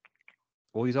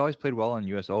 Well, he's always played well on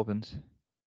U.S. Opens.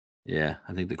 Yeah,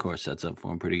 I think the course sets up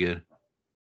for him pretty good.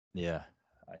 Yeah,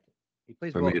 he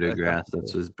plays Bermuda well. grass,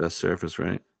 that's his best surface,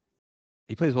 right?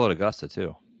 He plays well at Augusta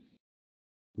too.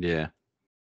 Yeah.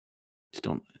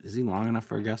 Is he long enough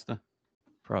for Augusta?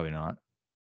 Probably not,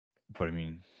 but I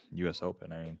mean, U.S.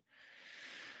 Open. I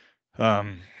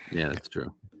mean, yeah, that's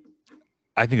true.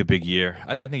 I think a big year.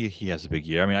 I think he has a big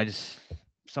year. I mean,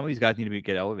 some of these guys need to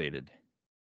get elevated.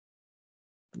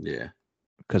 Yeah.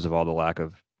 Because of all the lack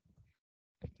of,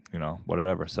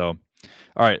 whatever. So,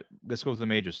 all right, let's go with the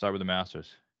majors. Start with the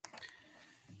Masters.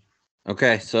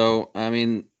 Okay, so I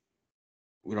mean,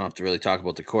 we don't have to really talk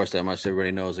about the course that much.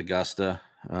 Everybody knows Augusta.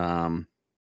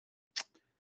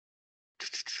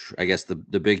 I guess the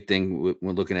big thing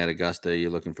when looking at Augusta,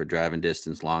 you're looking for driving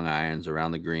distance, long irons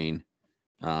around the green.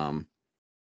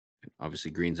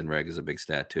 Obviously, greens and reg is a big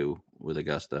stat too with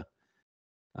Augusta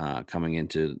coming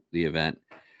into the event.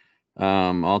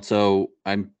 Also,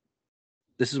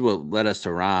 this is what led us to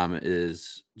Rahm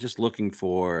is just looking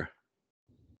for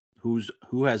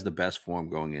who has the best form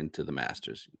going into the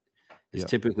Masters. Is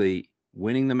typically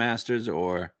winning the Masters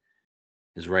or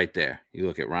is right there. You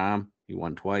look at Rahm, he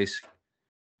won twice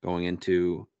going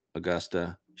into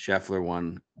Augusta. Scheffler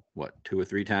won, 2 or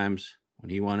 3 times when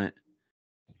he won it.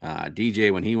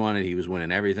 DJ, when he won it, he was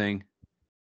winning everything.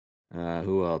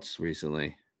 Who else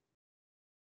recently?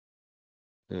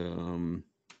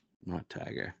 Not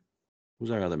Tiger.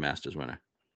 Who's our other Masters winner?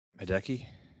 Hideki?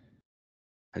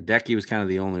 Hideki was kind of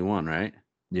the only one, right?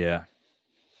 Yeah.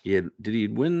 Did he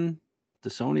win the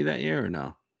Sony that year or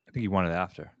no? I think he won it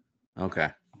after. Okay.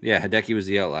 Yeah, Hideki was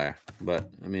the outlier.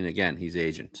 But, I mean, again, he's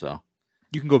agent, so.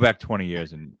 You can go back 20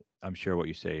 years, and I'm sure what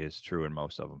you say is true in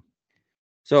most of them.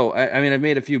 So, I mean, I've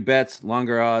made a few bets,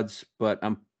 longer odds, but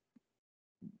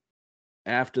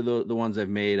after the ones I've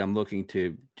made, I'm looking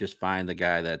to just find the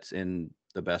guy that's in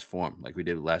the best form, like we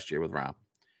did last year with Rahm.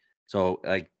 So,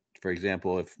 like, for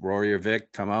example, if Rory or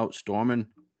Vic come out storming,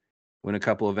 win a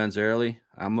couple events early,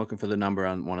 I'm looking for the number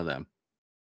on one of them.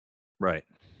 Right.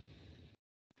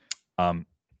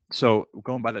 So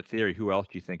going by that theory, who else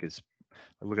do you think is,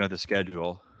 looking at the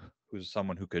schedule, who's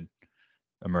someone who could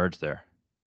emerge there?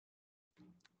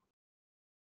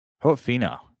 How about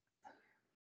Finau?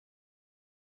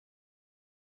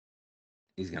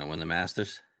 He's going to win the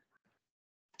Masters.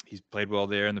 He's played well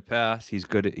there in the past. He's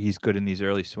good in these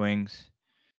early swings.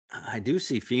 I do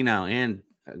see Finau and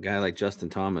a guy like Justin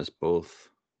Thomas both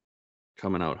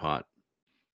coming out hot.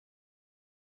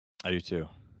 I do too.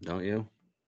 Don't you?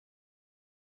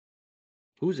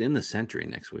 Who's in the Century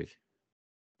next week?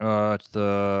 It's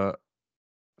the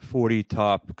 40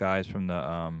 top guys from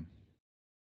the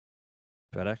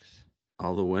FedEx.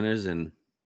 All the winners in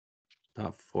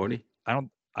top 40? I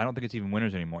don't think it's even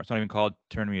winners anymore. It's not even called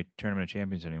Tournament of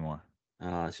Champions anymore.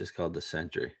 It's just called the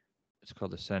Century. It's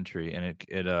called the Century, and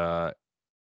it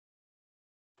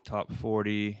top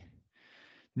 40.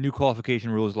 New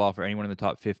qualification rules allow for anyone in the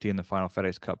top 50 in the final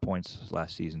FedEx Cup points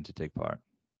last season to take part.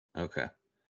 Okay.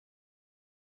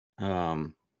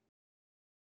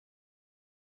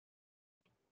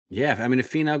 Yeah, I mean,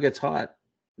 if Finau gets hot,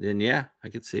 then yeah, I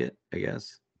could see it, I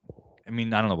guess. I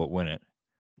mean, I don't know about win it.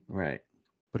 Right.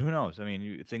 But who knows? I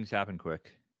mean, things happen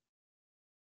quick.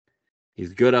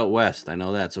 He's good out west. I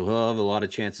know that. So he'll have a lot of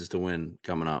chances to win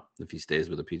coming up if he stays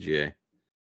with the PGA.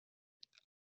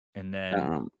 And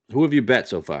then who have you bet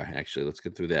so far? Actually, let's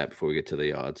get through that before we get to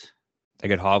the odds. I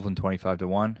got Hovland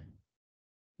 25-1, and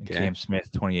Okay. Cam Smith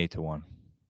 28-1,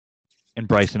 and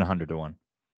Bryson 100-1.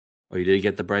 Oh, you did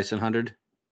get the Bryson 100?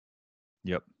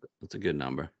 Yep. That's a good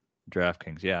number.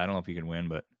 DraftKings. Yeah, I don't know if you can win,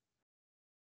 but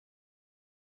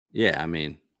yeah, I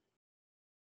mean,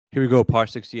 here we go. Par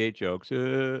 68 jokes.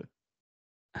 100-1's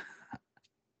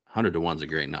a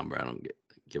great number. I don't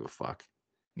give a fuck.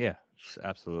 Yeah,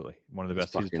 absolutely. One of the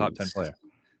best. He's a top 10 player.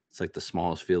 It's like the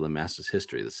smallest field in Masters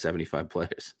history. There's 75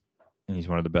 players. And he's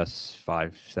one of the best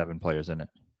 5-7 players in it.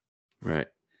 Right.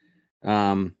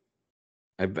 I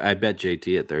bet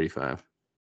JT at 35.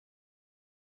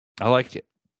 I like it.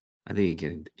 I think he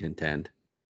can contend.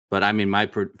 But I mean, my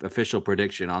official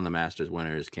prediction on the Masters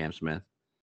winner is Cam Smith.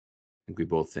 I think we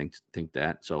both think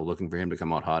that. So looking for him to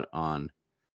come out hot on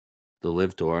the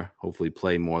Live Tour. Hopefully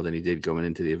play more than he did going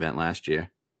into the event last year.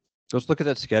 Let's look at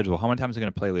that schedule. How many times are they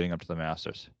going to play leading up to the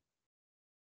Masters?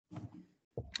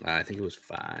 I think it was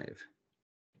 5.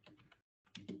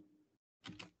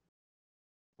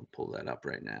 I'll pull that up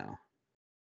right now.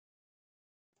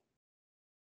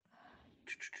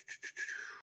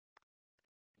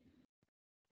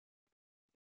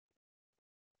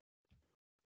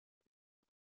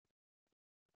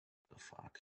 The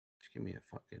fuck? Just give me a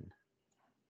fucking.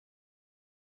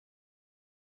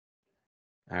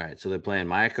 All right, so they're playing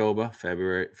Mayakoba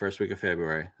first week of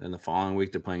February. Then the following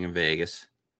week they're playing in Vegas.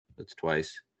 That's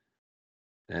twice.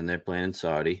 Then they're playing in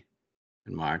Saudi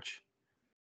in March.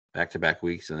 Back-to-back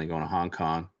weeks, and they're going to Hong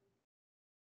Kong.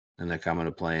 And they're coming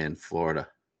to play in Florida.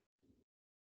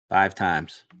 5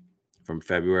 times from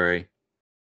February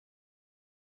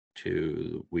to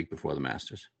the week before the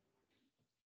Masters.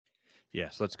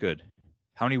 Yes, that's good.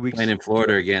 How many weeks? Playing in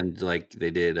Florida again, like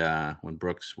they did when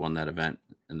Brooks won that event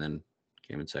and then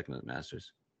came in second at the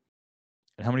Masters.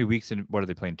 And how many weeks in? What are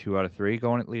they playing? 2 out of 3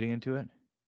 leading into it?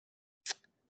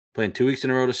 Playing 2 weeks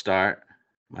in a row to start,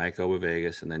 Mayakoba,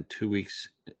 Vegas, and then 2 weeks.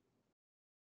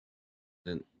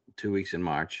 Then 2 weeks in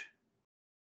March.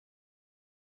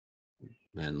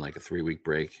 then like a 3-week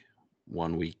break,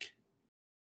 1 week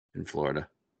in Florida,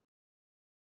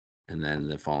 and then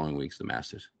the following week's the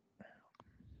Masters.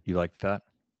 You like that?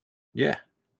 Yeah,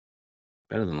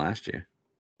 better than last year.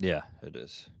 Yeah, it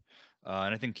is.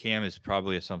 And I think Cam is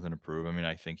probably something to prove. I mean,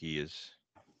 I think he is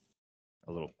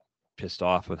a little pissed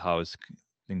off with how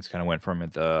things kind of went for him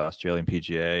at the Australian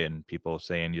PGA and people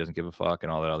saying he doesn't give a fuck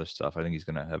and all that other stuff. I think he's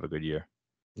going to have a good year.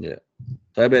 Yeah.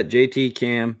 So I bet JT,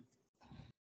 Cam,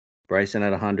 Bryson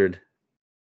at 100.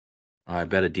 I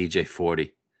bet a DJ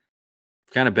 40.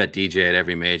 Kind of bet DJ at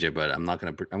every major, but I'm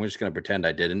just gonna pretend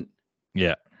I didn't.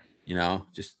 Yeah.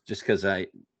 Just because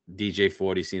DJ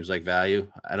 40 seems like value.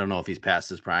 I don't know if he's past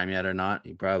his prime yet or not.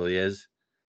 He probably is,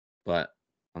 but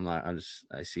I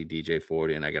see DJ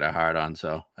 40 and I get a hard on,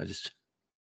 so I just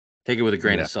take it with a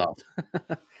grain of salt.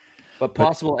 But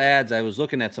possible ads, I was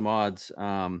looking at some odds.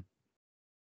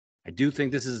 I do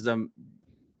think this is the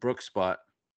Brooks spot.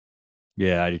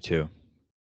 Yeah, I do too.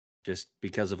 Just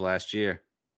because of last year.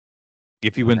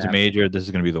 If he wins a major, this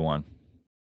is going to be the one.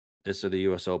 This or the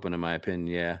U.S. Open, in my opinion.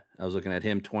 Yeah, I was looking at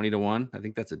him 20-1. I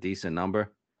think that's a decent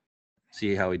number.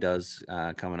 See how he does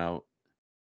coming out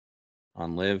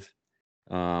on Live.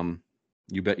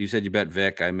 You said you bet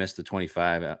Vic. I missed the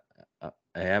 25. I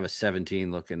have a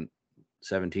 17 looking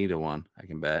 17-1. I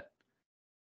can bet.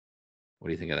 What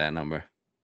do you think of that number?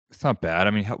 It's not bad.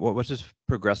 I mean, what's his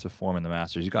progressive form in the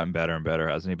Masters? He's gotten better and better,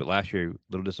 hasn't he? But last year, a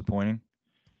little disappointing.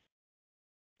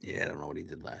 Yeah, I don't know what he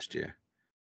did last year.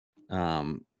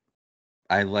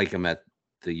 I like him at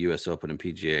the U.S. Open and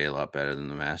PGA a lot better than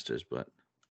the Masters, but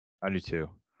I do too.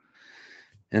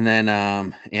 And then,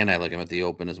 and I like him at the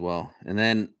Open as well. And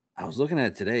then I was looking at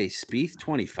it today, Spieth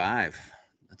 25.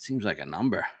 That seems like a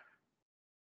number.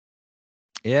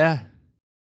 Yeah,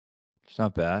 it's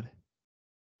not bad,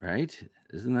 right?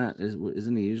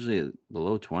 Isn't he usually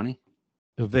below 20?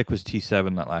 So Vic was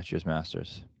T7 that last year's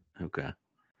Masters. Okay,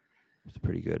 it's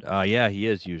pretty good. Yeah, he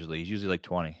is usually. He's usually like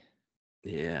 20.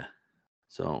 Yeah.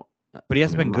 So, but he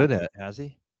hasn't been good at it, has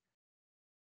he?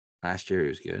 Last year he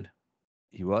was good.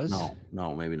 He was?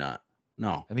 No, maybe not.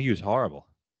 No, I think he was horrible.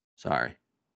 Sorry,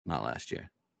 not last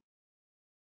year.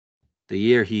 The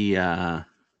year he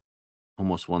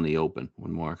almost won the Open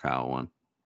when Morikawa won.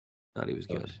 Thought he was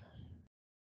good.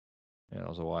 Yeah, that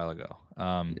was a while ago.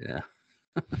 Yeah.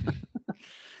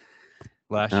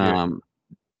 Last year.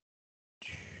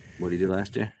 What did he do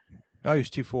last year? Oh, he was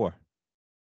 2-4.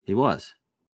 He was.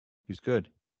 He was good.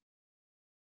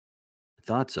 I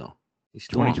thought so. He's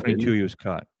 2022. He was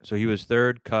cut. So he was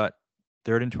third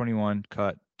in 21,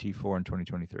 cut T4 in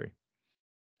 2023.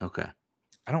 Okay.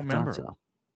 I don't remember. So.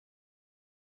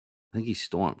 I think he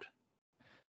stormed.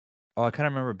 Oh, I kind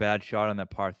of remember a bad shot on that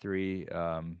par 3,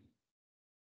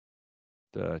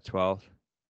 the 12th.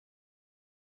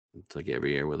 It's like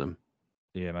every year with him.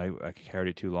 Yeah, I carried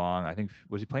it too long. I think,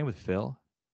 was he playing with Phil?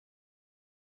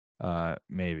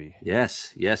 Maybe.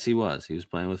 Yes, he was. He was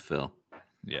playing with Phil.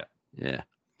 Yeah. Yeah.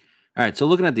 All right, so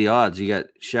looking at the odds, you got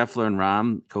Scheffler and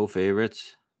Rahm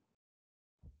co-favorites.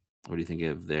 What do you think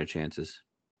of their chances?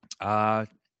 I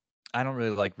don't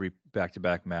really like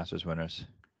back-to-back Masters winners.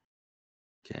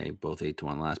 Okay, both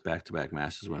 8-1. Last back-to-back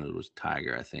Masters winner was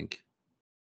Tiger, I think.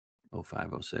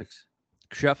 05, 06.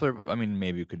 Scheffler, I mean,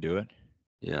 maybe you could do it.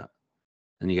 Yeah.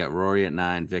 Then you got Rory at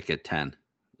 9, Vic at 10.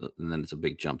 And then it's a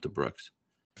big jump to Brooks.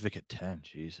 Vic at 10,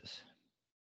 Jesus.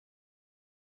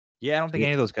 Yeah, I don't think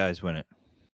any of those guys win it.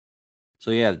 So,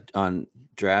 yeah, on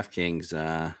DraftKings,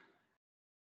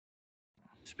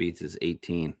 Spieth is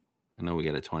 18. I know we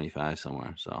got a 25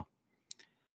 somewhere. So,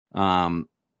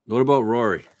 what about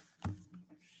Rory?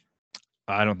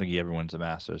 I don't think he ever wins the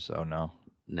Masters, so no.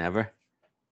 Never?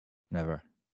 Never.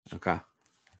 Okay.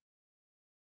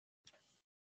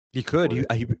 He could.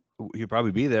 He'd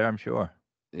probably be there, I'm sure.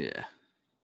 Yeah.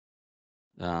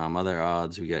 Other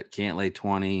odds, we got Cantlay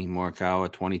 20,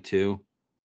 Morikawa 22.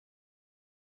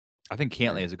 I think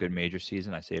Cantlay is a good major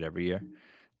season. I say it every year.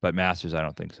 But Masters, I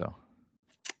don't think so.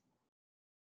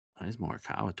 Why is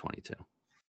Morikawa 22?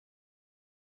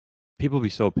 People will be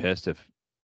so pissed if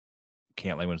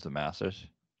Cantlay wins the Masters.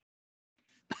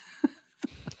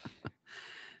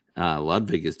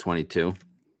 Ludwig is 22.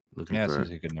 Yeah, that's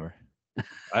a good number.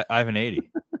 I have an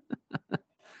 80.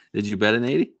 Did you bet an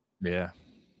 80? Yeah.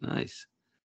 Nice.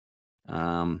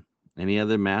 Any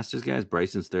other Masters guys?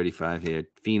 Bryson's 35 here.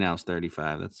 Finau's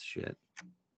 35. That's shit.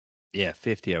 Yeah,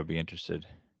 50. I would be interested.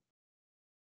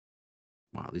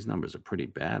 Wow, these numbers are pretty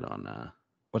bad on.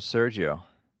 What's Sergio?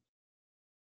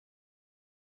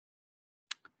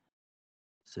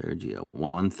 Sergio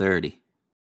 130.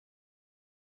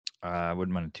 I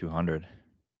wouldn't mind 200.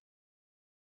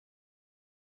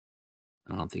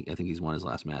 I think he's won his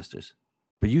last Masters.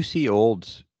 But you see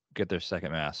olds get their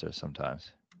second Masters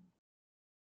sometimes.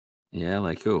 Yeah,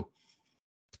 like who?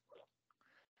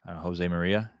 Jose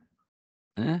Maria.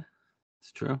 Yeah,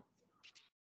 it's true.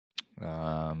 Who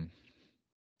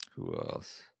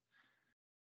else?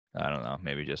 I don't know.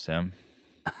 Maybe just him.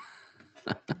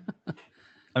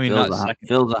 I mean, Phil's not second.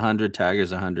 Phil's 100.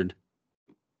 Tiger's 100.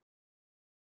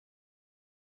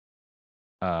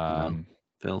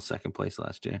 Phil second place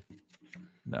last year.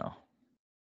 No.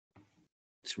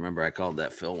 Just remember, I called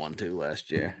that Phil one too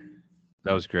last year.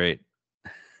 That was great.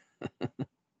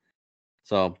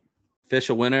 So,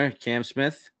 official winner, Cam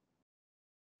Smith.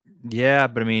 Yeah,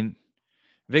 but I mean,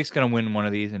 Vic's gonna win one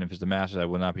of these, and if it's the Masters, I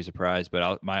will not be surprised.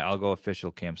 But I'll go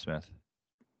official Cam Smith.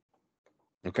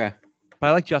 Okay. But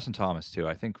I like Justin Thomas too.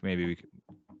 I think maybe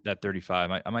that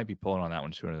 35. I might be pulling on that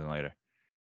one sooner than later.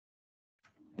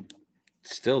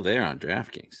 Still there on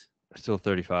DraftKings. Still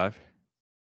 35.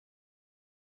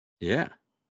 Yeah.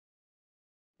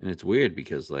 And it's weird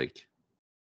because like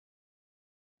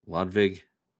Ludwig,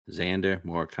 Xander,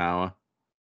 Morikawa,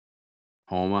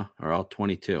 Homa are all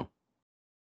 22.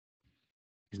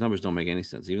 These numbers don't make any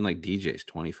sense. Even like DJ's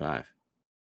 25.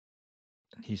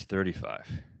 He's 35.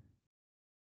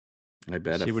 I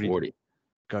bet See at what 40. He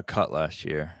got cut last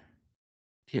year.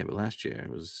 Yeah, but last year it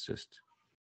was just.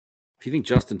 If you think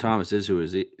Justin Thomas is who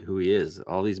he is,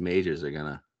 all these majors are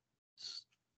gonna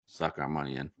suck our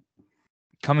money in.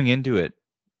 Coming into it,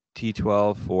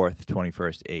 T12, 4th,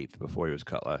 21st, 8th before he was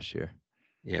cut last year.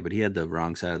 Yeah, but he had the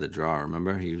wrong side of the draw.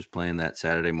 Remember, he was playing that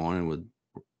Saturday morning with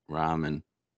Rahm and.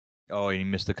 Oh, and he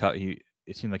missed the cut. It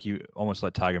seemed like you almost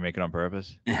let Tiger make it on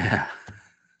purpose. Yeah.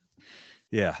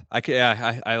 Yeah,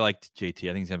 I liked JT.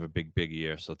 I think he's gonna have a big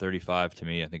year. So 35 to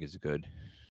me, I think is good.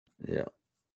 Yeah.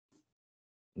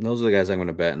 And those are the guys I'm going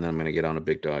to bet, and then I'm going to get on a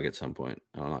big dog at some point.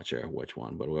 I'm not sure which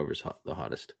one, but whoever's the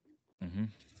hottest. Mm-hmm.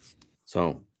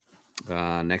 So,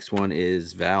 next one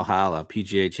is Valhalla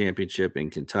PGA Championship in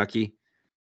Kentucky.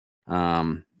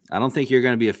 I don't think you're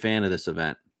going to be a fan of this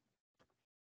event.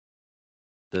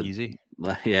 Easy.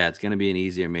 Yeah, it's going to be an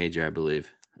easier major, I believe.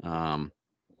 The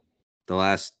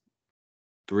last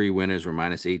 3 winners were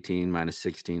minus 18, minus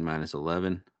 16, minus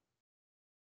 11.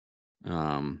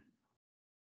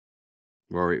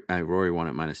 Rory won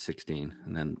at minus 16,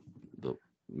 and then the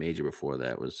major before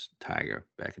that was Tiger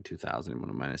back in 2000 and won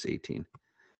at minus 18.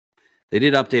 They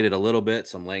did update it a little bit,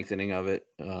 some lengthening of it,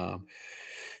 and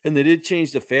they did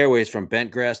change the fairways from bent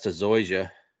grass to zoysia.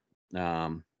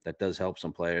 That does help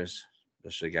some players,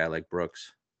 especially a guy like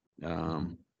Brooks.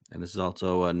 And this is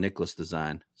also a Nicklaus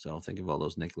design, so think of all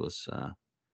those Nicklaus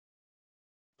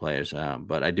players.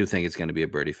 But I do think it's going to be a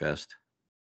birdie fest.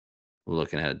 We're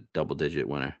looking at a double-digit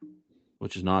winner,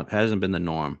 which hasn't been the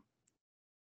norm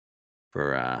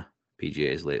for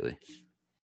PGAs lately.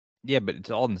 Yeah, but it's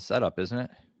all in the setup, isn't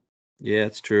it? Yeah,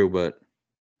 it's true, but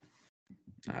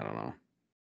I don't know.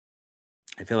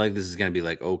 I feel like this is going to be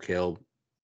like Oak Hill,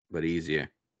 but easier.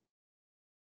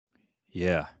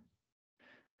 Yeah.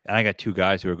 And I got 2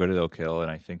 guys who are good at Oak Hill,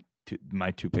 and I think my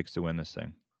 2 picks to win this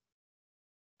thing.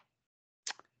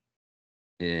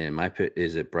 Yeah, my pick,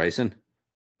 is it Bryson?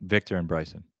 Victor and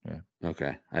Bryson. Yeah.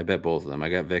 Okay. I bet both of them. I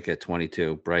got Vic at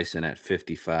 22, Bryson at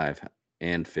 55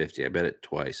 and 50. I bet it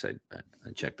twice. I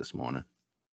checked this morning.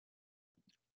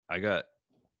 I got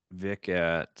Vic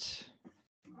at,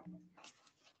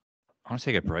 I want to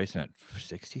say I got Bryson at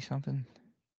 60 something.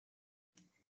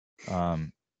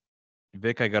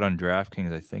 Vic I got on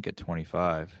DraftKings, I think at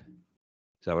 25.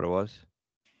 Is that what it was?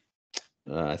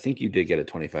 I think you did get a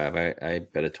 25. I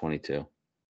bet a 22.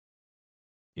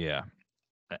 Yeah.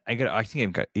 I think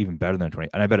I got even better than 20,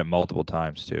 and I bet it multiple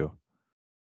times too.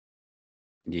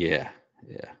 Yeah.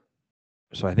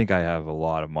 So I think I have a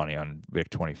lot of money on Vic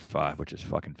 25, which is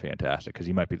fucking fantastic because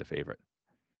he might be the favorite.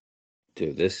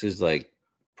 Dude, this is like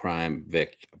prime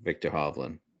Victor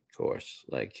Hovland course.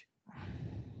 Like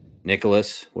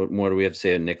Nicklaus. What more do we have to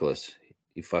say on Nicklaus?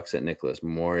 He fucks at Nicklaus.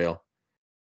 Memorial.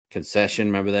 Concession.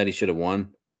 Remember that? He should have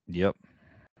won. Yep.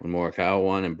 When Morikawa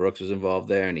won and Brooks was involved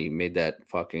there, and he made that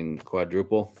fucking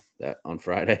quadruple that on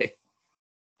Friday,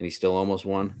 and he still almost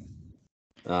won.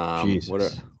 Jesus. What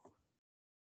are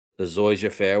the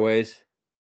Zoysia fairways?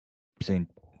 St.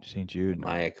 Jude.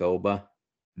 Mayakoba.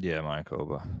 Yeah,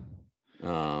 Mayakoba.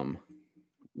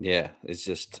 Yeah, it's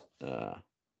just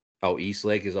East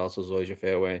Lake is also Zoysia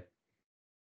fairway.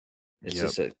 It's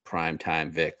just a prime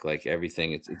time Vic, like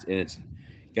everything. It's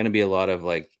going to be a lot of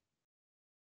like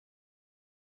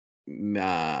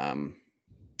mid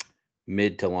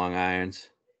to long irons.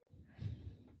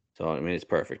 So I mean, it's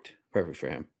perfect for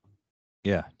him.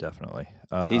 Yeah, definitely.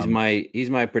 He's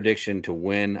my prediction to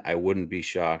win. I wouldn't be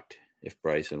shocked if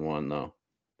Bryson won, though.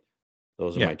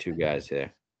 Those are Yeah, my two guys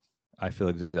here. I feel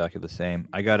exactly the same.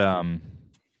 I got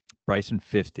Bryson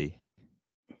 50.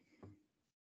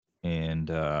 And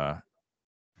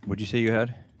what'd you say you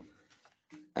had?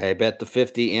 I bet the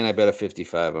 50 and I bet a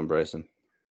 55 on Bryson.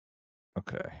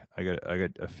 Okay. I got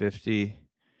a 50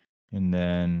 and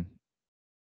then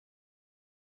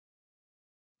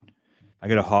I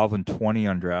got a Hovland 20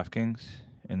 on DraftKings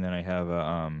and then I have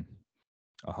a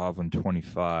Hovland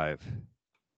 25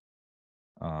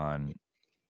 on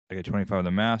I got 25 on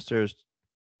the Masters.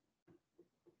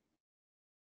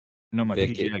 No, my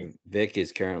PGA. Vic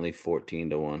is currently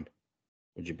 14-1.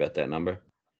 Would you bet that number?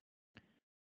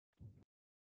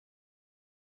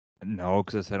 No,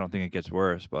 because I don't think it gets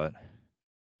worse, but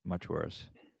much worse.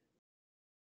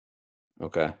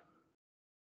 Okay.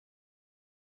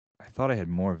 I thought I had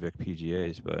more Vic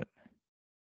PGAs, but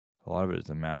a lot of it is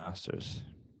the Masters.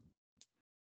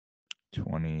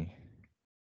 20.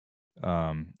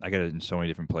 I got it in so many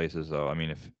different places, though. I mean,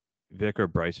 if Vic or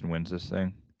Bryson wins this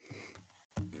thing,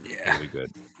 yeah, it'll be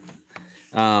good.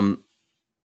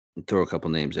 Throw a couple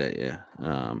names at you.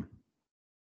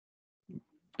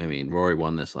 I mean, Rory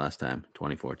won this last time,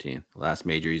 2014. Last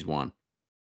major he's won.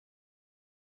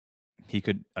 He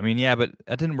could. I mean, yeah, but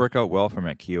that didn't work out well for him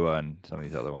at Kiawah and some of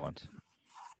these other ones.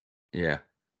 Yeah.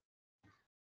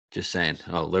 Just saying.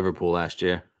 Oh, Liverpool last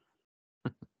year.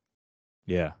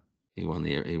 Yeah. He won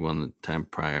the time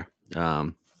prior.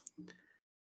 But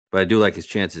I do like his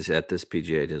chances at this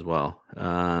PGA as well.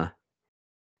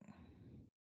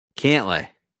 Cantlay.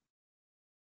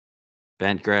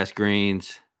 Bent grass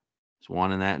greens. There's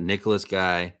one in that. Nicholas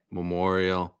Guy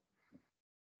Memorial.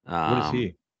 What is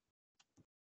he?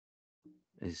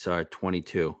 I saw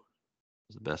 22.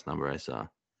 Was the best number I saw.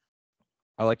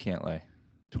 I like Cantlay.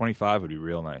 25 would be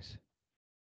real nice.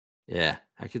 Yeah,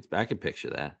 I could picture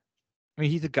that. I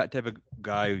mean, he's the type of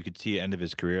guy who you could see the end of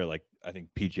his career. Like, I think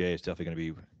PGA is definitely going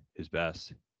to be his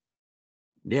best.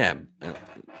 Yeah,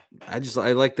 I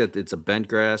like that it's a bent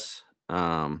grass,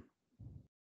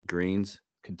 greens,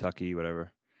 Kentucky,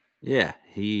 whatever. Yeah,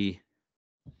 you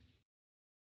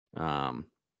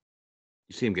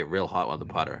see him get real hot with the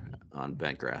putter on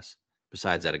bent grass.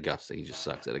 Besides at Augusta, he just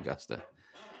sucks at Augusta.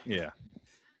 Yeah.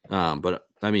 But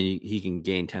I mean, he can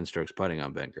gain 10 strokes putting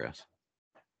on bent grass.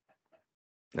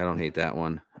 I don't hate that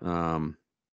one. All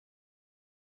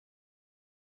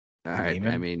right.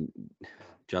 I mean,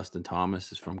 Justin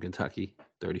Thomas is from Kentucky,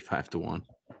 35-1.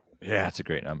 Yeah, that's a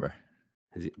great number.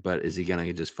 Is he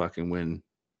gonna just fucking win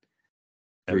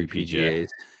every PGA?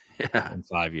 Yeah, in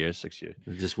 5 years, 6 years.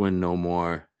 Just win no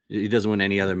more. He doesn't win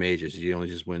any other majors. He only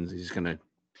just wins. He's gonna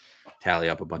tally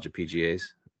up a bunch of PGAs.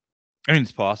 I mean,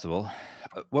 it's possible.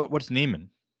 What's Neiman?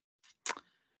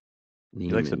 He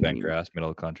likes the bent grass, middle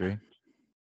of the country.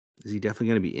 Is he definitely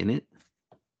going to be in it?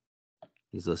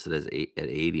 He's listed as at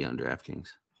 80 on DraftKings.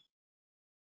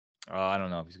 I don't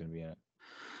know if he's going to be in it.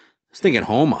 I was thinking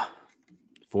Homa,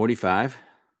 45.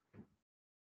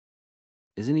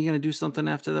 Isn't he going to do something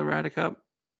after the Ryder Cup?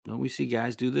 Don't we see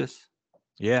guys do this?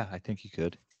 Yeah, I think he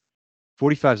could.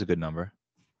 45 is a good number.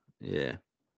 Yeah.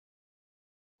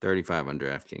 35 on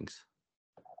DraftKings.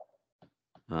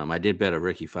 I did bet a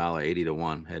Ricky Fowler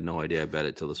 80-1. Had no idea I bet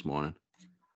it till this morning.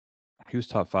 He was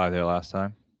top 5 there last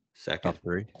time. Second. Top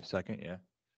 3. Second, yeah.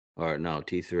 Or no,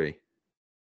 T3.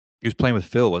 He was playing with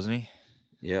Phil, wasn't he?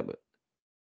 Yeah, but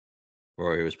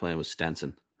Rory was playing with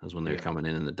Stenson. That was when they were coming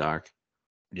in the dark.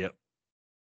 Yep.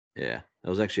 Yeah, that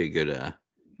was actually a good. I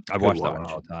watched that one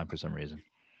all the time for some reason.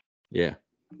 Yeah.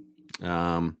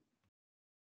 That's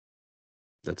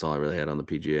all I really had on the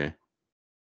PGA.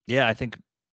 Yeah, I think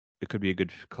it could be a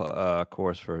good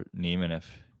course for Neiman if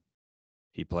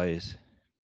he plays.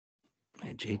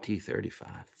 Man, JT 35.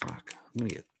 Fuck. I'm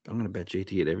gonna bet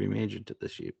JT at every major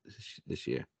this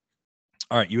year.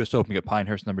 All right, U.S. Open, we got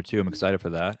Pinehurst number 2. I'm excited for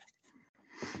that.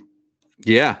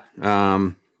 Yeah.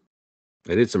 I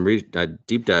did some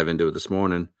deep dive into it this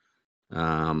morning.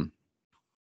 Gonna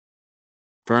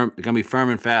be firm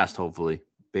and fast, hopefully.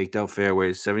 Baked out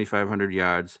fairways, 7,500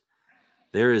 yards.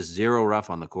 There is zero rough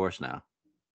on the course now.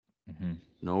 Mm-hmm.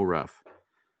 No rough.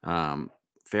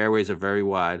 Fairways are very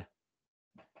wide,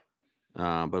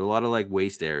 but a lot of like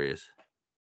waste areas.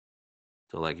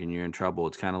 So like when you're in trouble,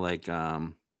 it's kind of like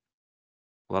a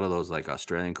lot of those like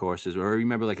Australian courses, or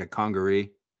remember like a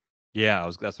Congaree. Yeah,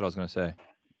 that's what I was gonna say.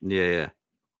 Yeah.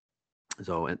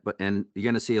 So, and you're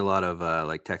gonna see a lot of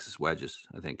like Texas wedges,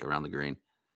 I think, around the green.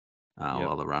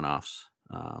 All the runoffs.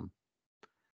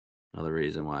 Another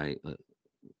reason why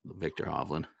Victor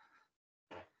Hovland.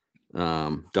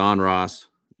 Don Ross,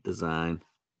 design.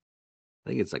 I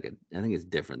think it's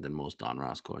different than most Don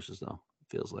Ross courses, though. It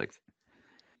feels like.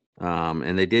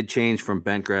 And they did change from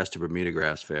bent grass to Bermuda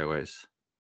grass fairways.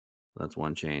 That's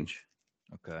one change.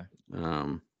 Okay.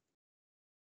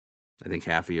 I think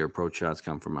half of your approach shots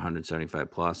come from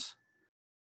 175 plus.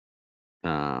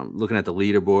 Looking at the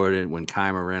leaderboard, and when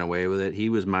Keimer ran away with it, he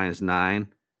was -9,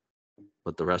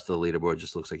 but the rest of the leaderboard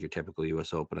just looks like your typical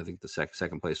U.S. Open. I think the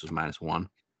second place was -1.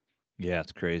 Yeah,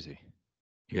 it's crazy.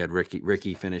 You had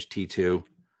Ricky finished T2.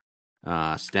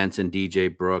 Stenson, DJ,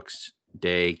 Brooks,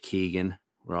 Day, Keegan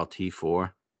were all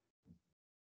T4.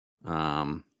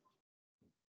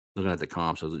 Looking at the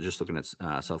comps, so just looking at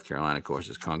South Carolina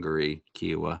courses, Congaree,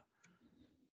 Kiowa.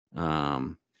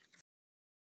 I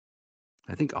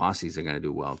think Aussies are going to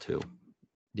do well too.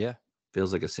 Yeah.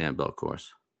 Feels like a Sandbelt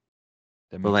course.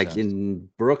 That But makes like sense. in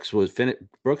Brooks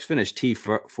finished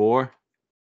T4.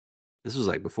 This was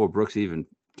like before Brooks even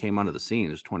came onto the scene.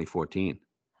 It was 2014.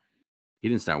 He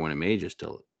didn't start winning majors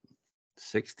till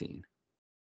 16.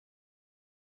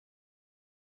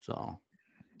 So,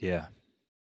 Yeah.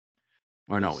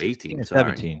 or no, 16 18. or Sorry,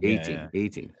 17. 18, Yeah.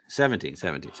 18, 17. Yeah,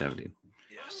 17.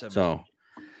 So,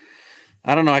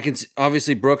 I don't know. I can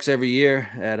obviously Brooks every year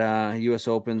at U.S.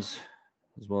 Opens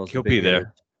as well as He'll the big be there.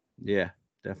 hitters. Yeah,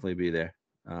 definitely be there.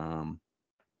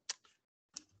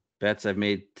 Bets I've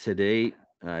made to date,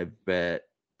 I bet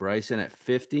Bryson at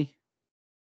 50,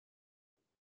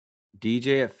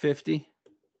 DJ at 50.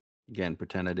 Again,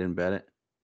 pretend I didn't bet it,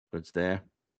 but it's there.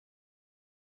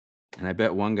 And I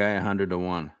bet one guy 100 to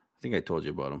 1. I think I told you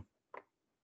about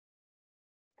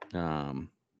him.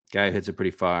 Guy who hits it pretty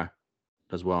far,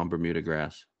 does well on Bermuda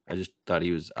grass. I just thought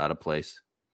he was out of place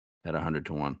at 100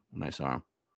 to 1 when I saw him.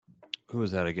 Who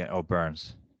was that again? Oh,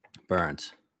 Burns.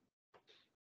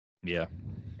 Yeah.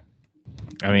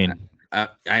 I mean,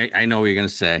 I know what you're gonna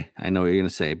say. I know what you're gonna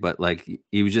say, but like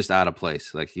he was just out of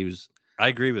place. Like he was. I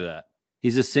agree with that.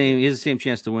 He's the same. He has the same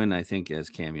chance to win, I think, as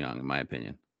Cam Young, in my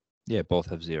opinion. Yeah, both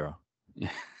have 0.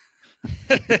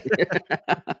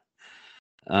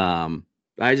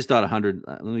 I just thought 100.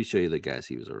 Let me show you the guys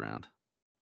he was around.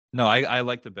 No, I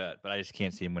like the bet, but I just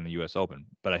can't see him win the U.S. Open.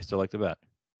 But I still like the bet.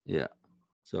 Yeah.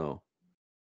 So,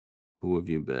 who have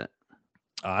you bet?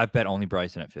 I bet only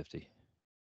Bryson at 50.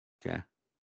 Okay.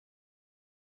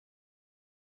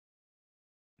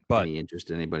 But any interest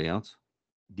in anybody else?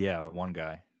 Yeah, one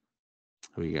guy.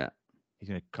 Who you got? He's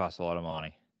going to cost a lot of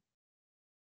money.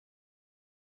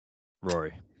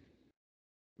 Rory.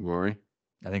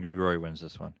 I think Rory wins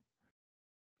this one.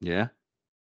 Yeah.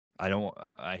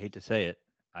 I hate to say it.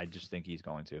 I just think he's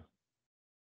going to.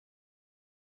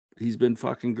 He's been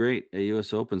fucking great at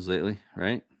U.S. Opens lately,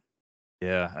 right?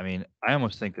 Yeah, I mean, I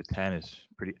almost think the 10 is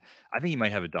pretty. I think he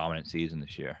might have a dominant season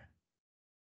this year.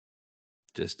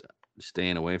 Just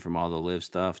staying away from all the live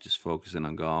stuff, just focusing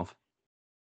on golf.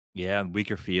 Yeah,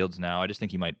 weaker fields now. I just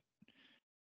think he might.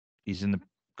 He's in the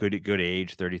good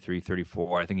age, 33,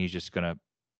 34. I think he's just going to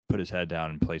put his head down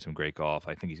and play some great golf.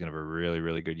 I think he's going to have a really,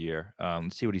 really good year.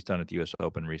 Let's see what he's done at the U.S.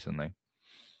 Open recently.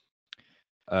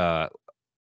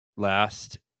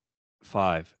 Last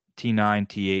 5, T9,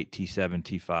 T8, T7,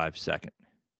 T5, second.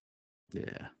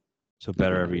 Yeah. So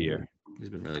better every year. He's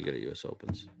been really good at U.S.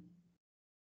 Opens.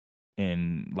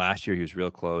 And last year he was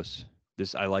real close.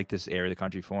 I like this area of the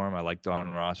country for him. I like Don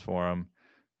Ross for him.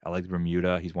 I like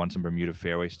Bermuda. He's won some Bermuda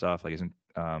fairway stuff, like isn't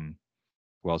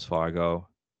Wells Fargo.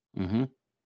 Mm-hmm.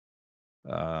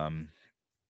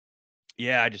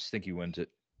 Yeah, I just think he wins it.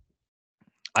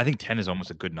 I think 10 is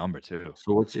almost a good number too.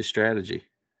 So what's your strategy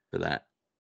for that?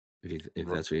 If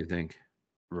that's what you think.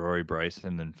 Rory,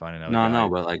 Bryson, then find another No, guy. no,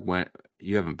 but like when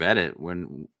you haven't bet it,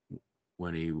 when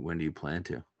do you plan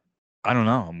to? I don't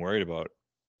know. I'm worried about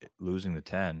losing the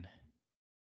 10.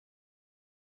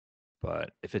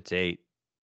 But if it's 8,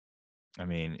 I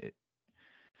mean,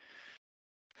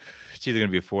 it's either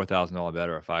going to be a $4,000 bet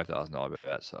or a $5,000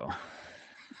 bet. So.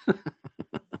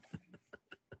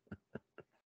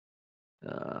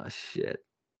 Oh shit.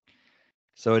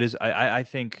 So it is. I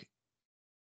think.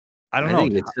 I don't know. I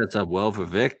think it sets up well for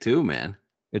Vic too, man.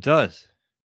 It does.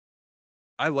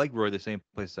 I like Rory the same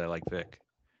place I like Vic.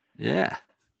 Yeah.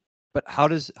 But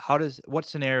what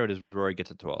scenario does Rory get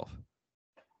to 12?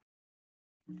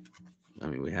 I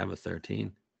mean, we have a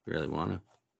 13. Really want to.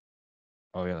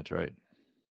 Oh yeah, that's right.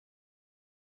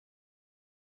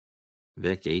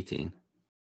 Vic 18.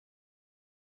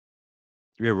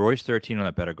 Yeah, Roy's 13 on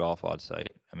that Better Golf Odds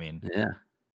site. I mean, yeah.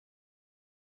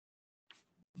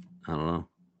 I don't know.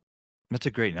 That's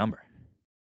a great number.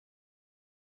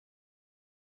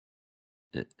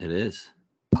 It is.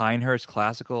 Pinehurst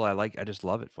Classical. I just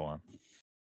love it for him.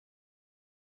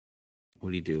 What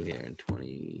do you do here in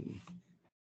 20?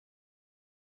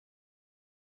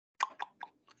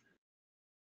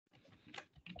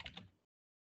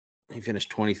 He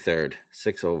finished 23rd,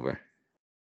 6 over.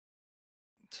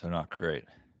 So not great.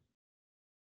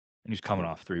 And he's coming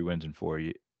off 3 wins and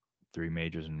 3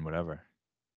 majors and whatever.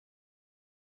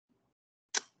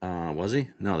 Was he?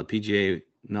 No, the PGA.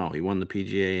 No, he won the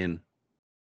PGA, and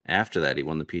after that, he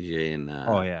won the PGA in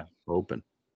Oh yeah, Open.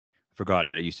 forgot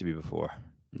it used to be before.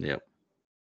 Yep.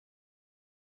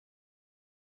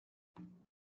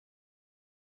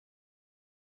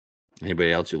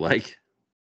 Anybody else you like?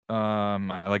 I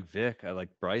like Vic. I like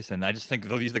Bryson. I just think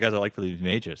these are the guys I like for these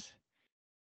majors.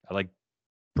 I like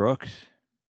Brooks.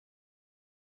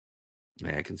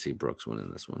 Yeah, I can see Brooks winning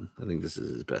this one. I think this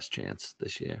is his best chance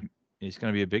this year. He's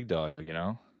going to be a big dog, you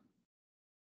know.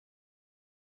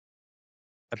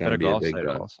 I Gonna bet a be a golf big site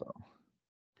dog. also.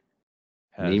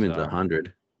 Neiman's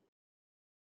 100.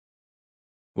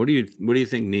 What do you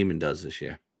think Neiman does this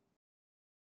year?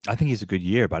 I think he's a good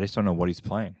year, but I just don't know what he's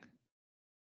playing.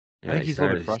 Yeah, I think he's a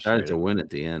little bit he frustrated. started to win at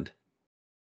the end.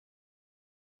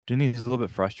 Didn't he's a little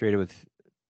bit frustrated with?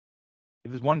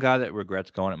 If there's one guy that regrets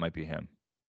going, it might be him.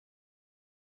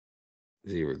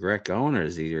 Does he regret going, or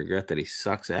does he regret that he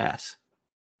sucks ass?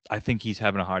 I think he's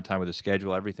having a hard time with the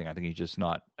schedule, everything. I think he's just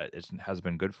not. It hasn't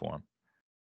been good for him.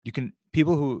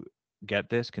 People who get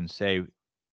this can say,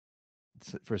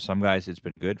 for some guys it's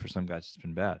been good, for some guys it's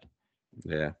been bad.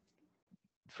 Yeah.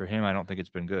 For him, I don't think it's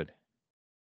been good.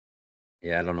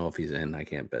 Yeah, I don't know if he's in. I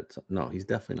can't bet. No, he's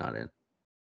definitely not in.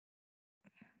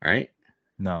 Right?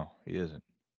 No, he isn't.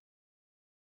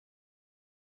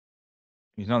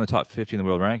 He's not in the top 50 in the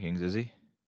world rankings, is he?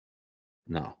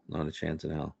 No, not a chance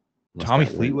in hell. Tommy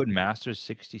Fleetwood, Masters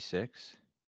 66.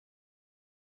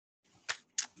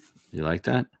 You like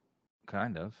that?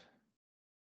 Kind of.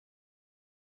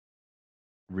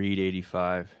 Reed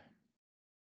 85.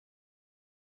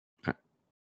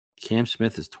 Cam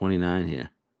Smith is 29 here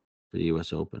for the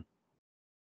U.S. Open.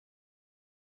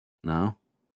 No?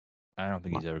 I don't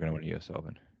think he's ever going to win a U.S.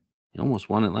 Open. He almost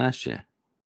won it last year.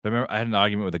 But remember, I had an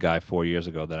argument with a guy 4 years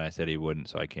ago that I said he wouldn't,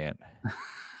 so I can't.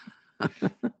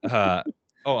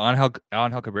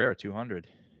 Angel Cabrera, 200.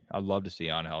 I'd love to see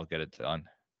Angel get it done.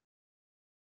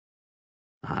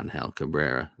 Angel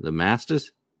Cabrera. The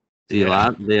Masters? They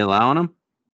allowing him?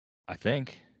 I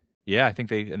think. Yeah, I think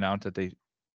they announced that they...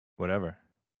 Whatever.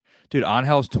 Dude,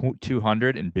 Angel's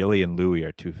 200 and Billy and Louie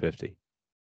are 250.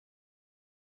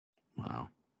 Wow.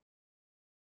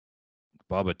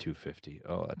 Bubba 250.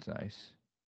 Oh, that's nice.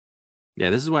 Yeah,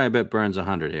 this is why I bet Burns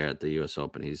 100 here at the U.S.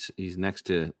 Open. He's next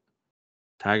to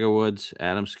Tiger Woods,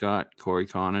 Adam Scott, Corey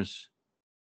Connors,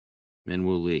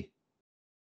 Minwoo Lee.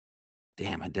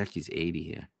 Damn, Hideki's 80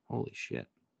 here. Holy shit.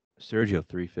 Sergio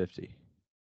 350.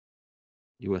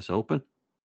 U.S. Open?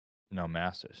 No,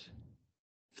 Masters.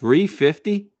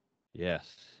 350?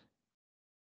 Yes.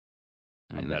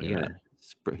 I mean, you gotta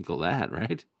sprinkle that,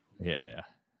 right? Yeah.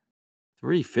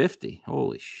 350.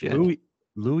 Holy shit.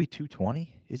 Louis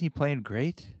 220? Isn't he playing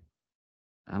great?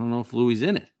 I don't know if Louis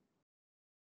in it.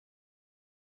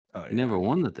 Oh, he never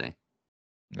won the thing.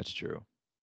 That's true.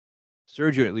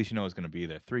 Sergio, at least you know is going to be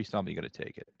there. 3 something, you got to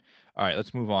take it. All right,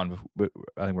 let's move on. I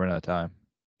think we're out of time.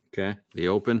 Okay. The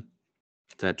Open.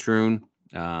 It's at Troon.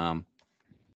 Last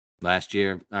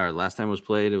time it was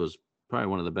played, it was probably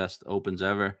one of the best Opens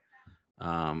ever.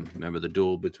 Remember the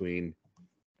duel between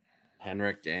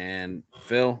Henrik and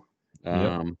Phil?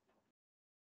 Yep.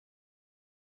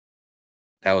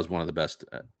 That was one of the best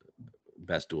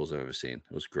duels I've ever seen.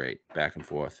 It was great, back and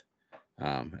forth.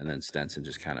 And then Stenson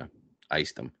just kind of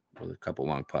iced them with a couple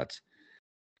long putts.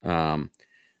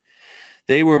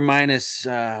 They were minus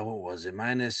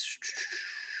minus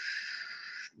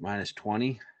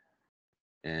 20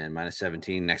 and minus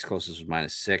 17. Next closest was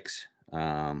minus 6.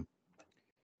 I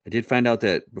did find out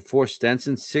that before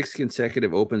Stenson, 6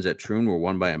 consecutive Opens at Troon were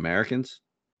won by Americans.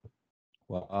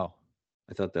 Wow.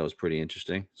 I thought that was pretty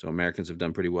interesting. So Americans have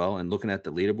done pretty well. And looking at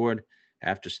the leaderboard,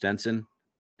 after Stenson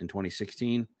in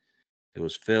 2016, it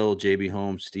was Phil, JB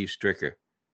Holmes, Steve Stricker.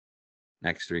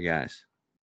 Next 3 guys.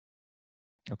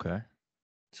 Okay.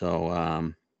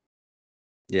 So,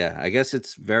 yeah, I guess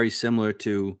it's very similar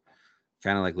to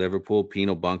kind of like Liverpool,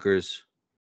 penal bunkers.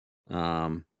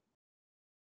 You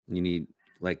need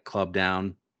like club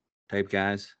down type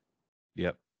guys.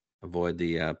 Yep. Avoid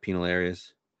the penal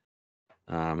areas.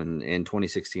 And in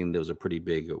 2016, there was a pretty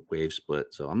big wave split.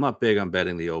 So I'm not big on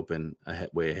betting the Open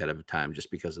way ahead of time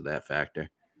just because of that factor.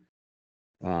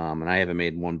 And I haven't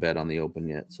made one bet on the Open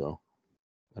yet, so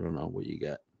I don't know what you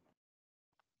got.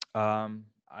 I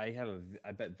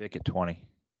bet Vic at 20.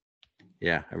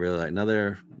 Yeah, I really like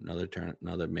another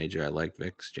major. I like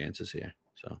Vic's chances here.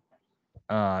 So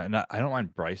And I don't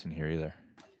mind Bryson here either.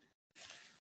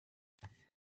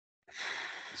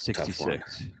 Tough one.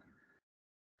 66.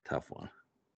 Tough one.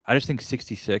 I just think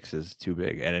 66 is too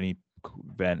big at any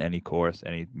event, any course,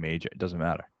 any major. It doesn't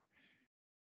matter.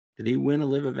 Did he win a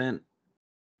live event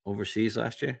overseas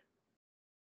last year?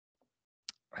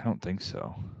 I don't think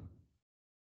so.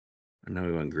 I know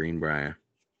he won Greenbrier.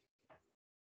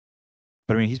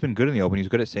 But I mean, he's been good in the Open. He's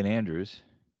good at St. Andrews.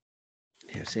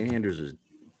 Yeah, St. Andrews is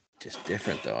just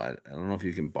different, though. I don't know if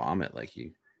you can bomb it like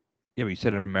you. Yeah, but you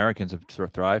said Americans have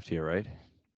thrived here, right?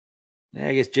 Yeah,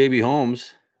 I guess JB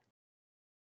Holmes.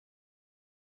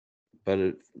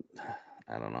 But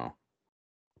I don't know.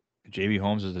 JB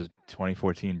Holmes is the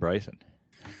 2014 Bryson.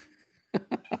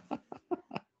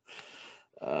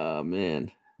 Oh,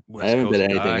 man. West I haven't Coast bet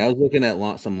anything. guy. I was looking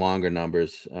at some longer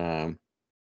numbers. Your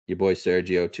boy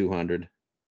Sergio 200.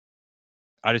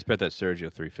 I just bet that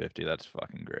Sergio 350. That's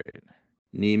fucking great.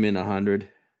 Neiman 100.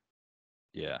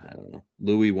 Yeah. I don't know.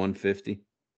 Louis 150.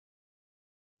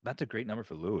 That's a great number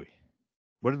for Louis.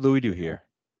 What did Louis do here?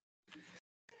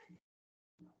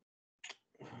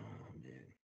 Oh,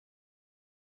 man.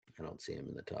 I don't see him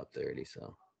in the top 30,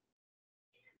 so.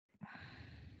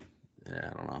 Yeah,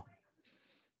 I don't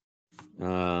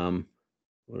know.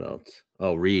 What else?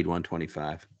 Oh, Reed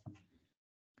 125.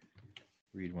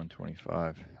 Reed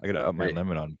 125. I gotta up my Right.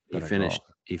 limit on.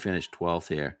 He finished 12th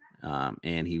here.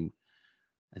 And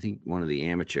I think one of the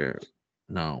amateur.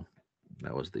 No,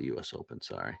 that was the U.S. Open.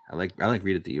 Sorry, I like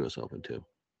Reed at the U.S. Open too.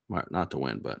 Not to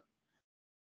win, but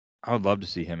I would love to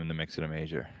see him in the mix at a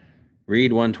major.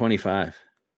 Reed 125.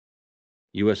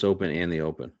 U.S. Open and the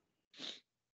Open.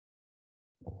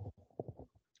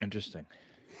 Interesting.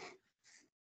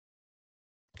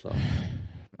 So,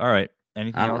 all right.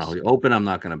 Anything I don't else? know. The Open, I'm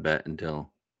not going to bet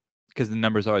until. Because the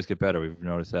numbers always get better. We've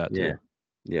noticed that too.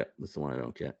 Yeah, that's the one I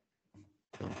don't get.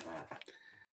 So.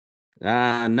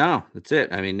 No, that's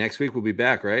it. I mean, next week we'll be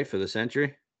back, right, for the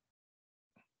Century.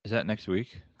 Is that next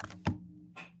week?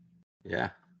 Yeah,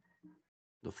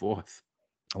 the 4th.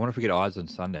 I wonder if we get odds on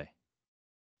Sunday.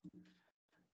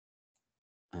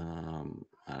 I don't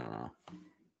know.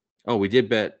 Oh, we did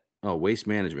bet. Oh, Waste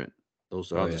Management.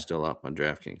 Those odds are still up on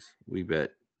DraftKings. We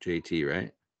bet JT,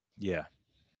 right? Yeah.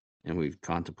 And we've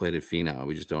contemplated Finau.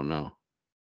 We just don't know.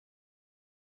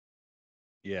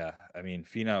 Yeah. I mean,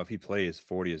 Finau, if he plays,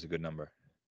 40 is a good number.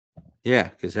 Yeah,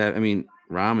 because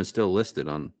Rahm is still listed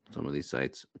on some of these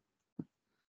sites.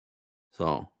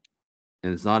 So,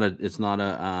 and it's not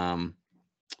a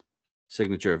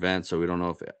signature event, so we don't know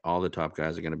if all the top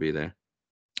guys are going to be there.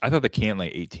 I thought the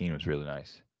Cantlay 18 was really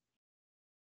nice.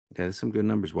 Yeah, there's some good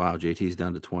numbers. Wow, JT's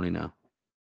down to 20 now.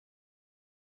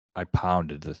 I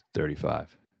pounded the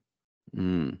 35.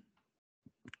 Home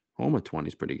at 20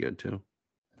 is pretty good too.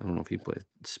 I don't know if he plays.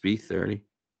 Spieth 30.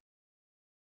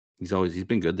 He's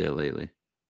been good there lately.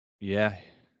 Yeah.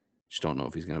 Just don't know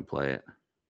if he's going to play it.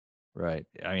 Right.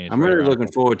 I mean, I'm really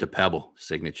looking forward to Pebble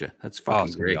signature. That's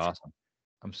fucking great. Awesome.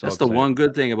 I'm so That's excited. the one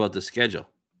good thing about the schedule.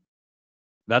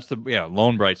 That's the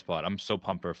lone bright spot. I'm so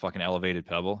pumped for a fucking elevated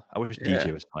Pebble. I wish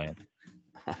DJ was playing.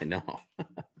 I know.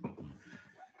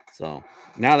 So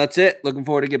now that's it. Looking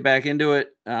forward to get back into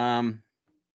it. I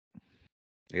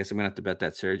guess I'm gonna have to bet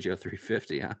that Sergio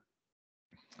 350, huh?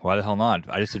 Why the hell not?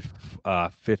 I just did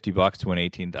 $50 to win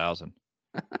 18,000.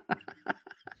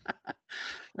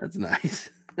 That's nice.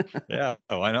 Yeah,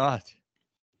 why not?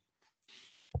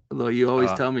 Although you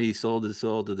always tell me he sold his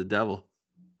soul to the devil.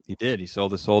 He did. He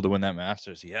sold his soul to win that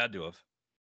Masters. He had to have.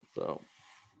 So,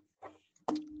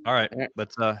 all right,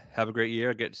 let's have a great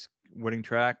year. Get winning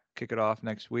track. Kick it off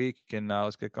next week, and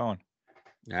let's get going.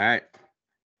 All right.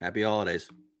 Happy holidays.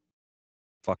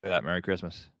 Fuck that. Merry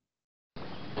Christmas.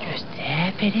 Just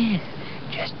tap it in.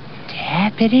 Just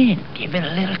tap it in. Give it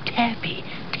a little tappy.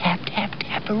 Tap, tap,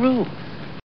 taparoo.